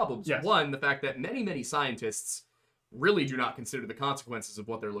solves two problems. Yes. One, the fact that many scientists really do not consider the consequences of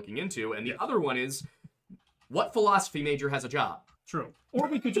what they're looking into. And the other one is, what philosophy major has a job? True. Or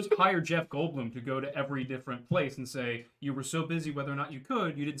we could just hire Jeff Goldblum to go to every different place and say, you were so busy whether or not you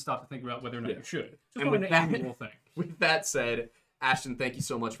could, you didn't stop to think about whether or not you should. Just and with an annual thing. With that said, Ashton, thank you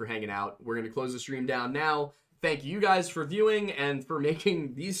so much for hanging out. We're going to close the stream down now. Thank you guys for viewing and for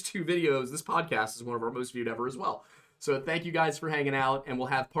making these two videos. This podcast is one of our most viewed ever as well. So thank you guys for hanging out, and we'll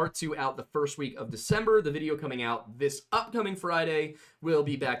have part 2 out the first week of December. The video coming out this upcoming Friday. We'll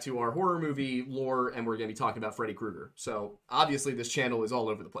be back to our horror movie lore, and we're going to be talking about Freddy Krueger. So obviously this channel is all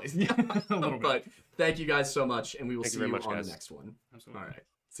over the place. A little bit. But thank you guys so much, and we will see you on guys. the next one. Absolutely. All right.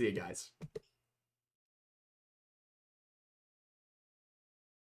 See you guys.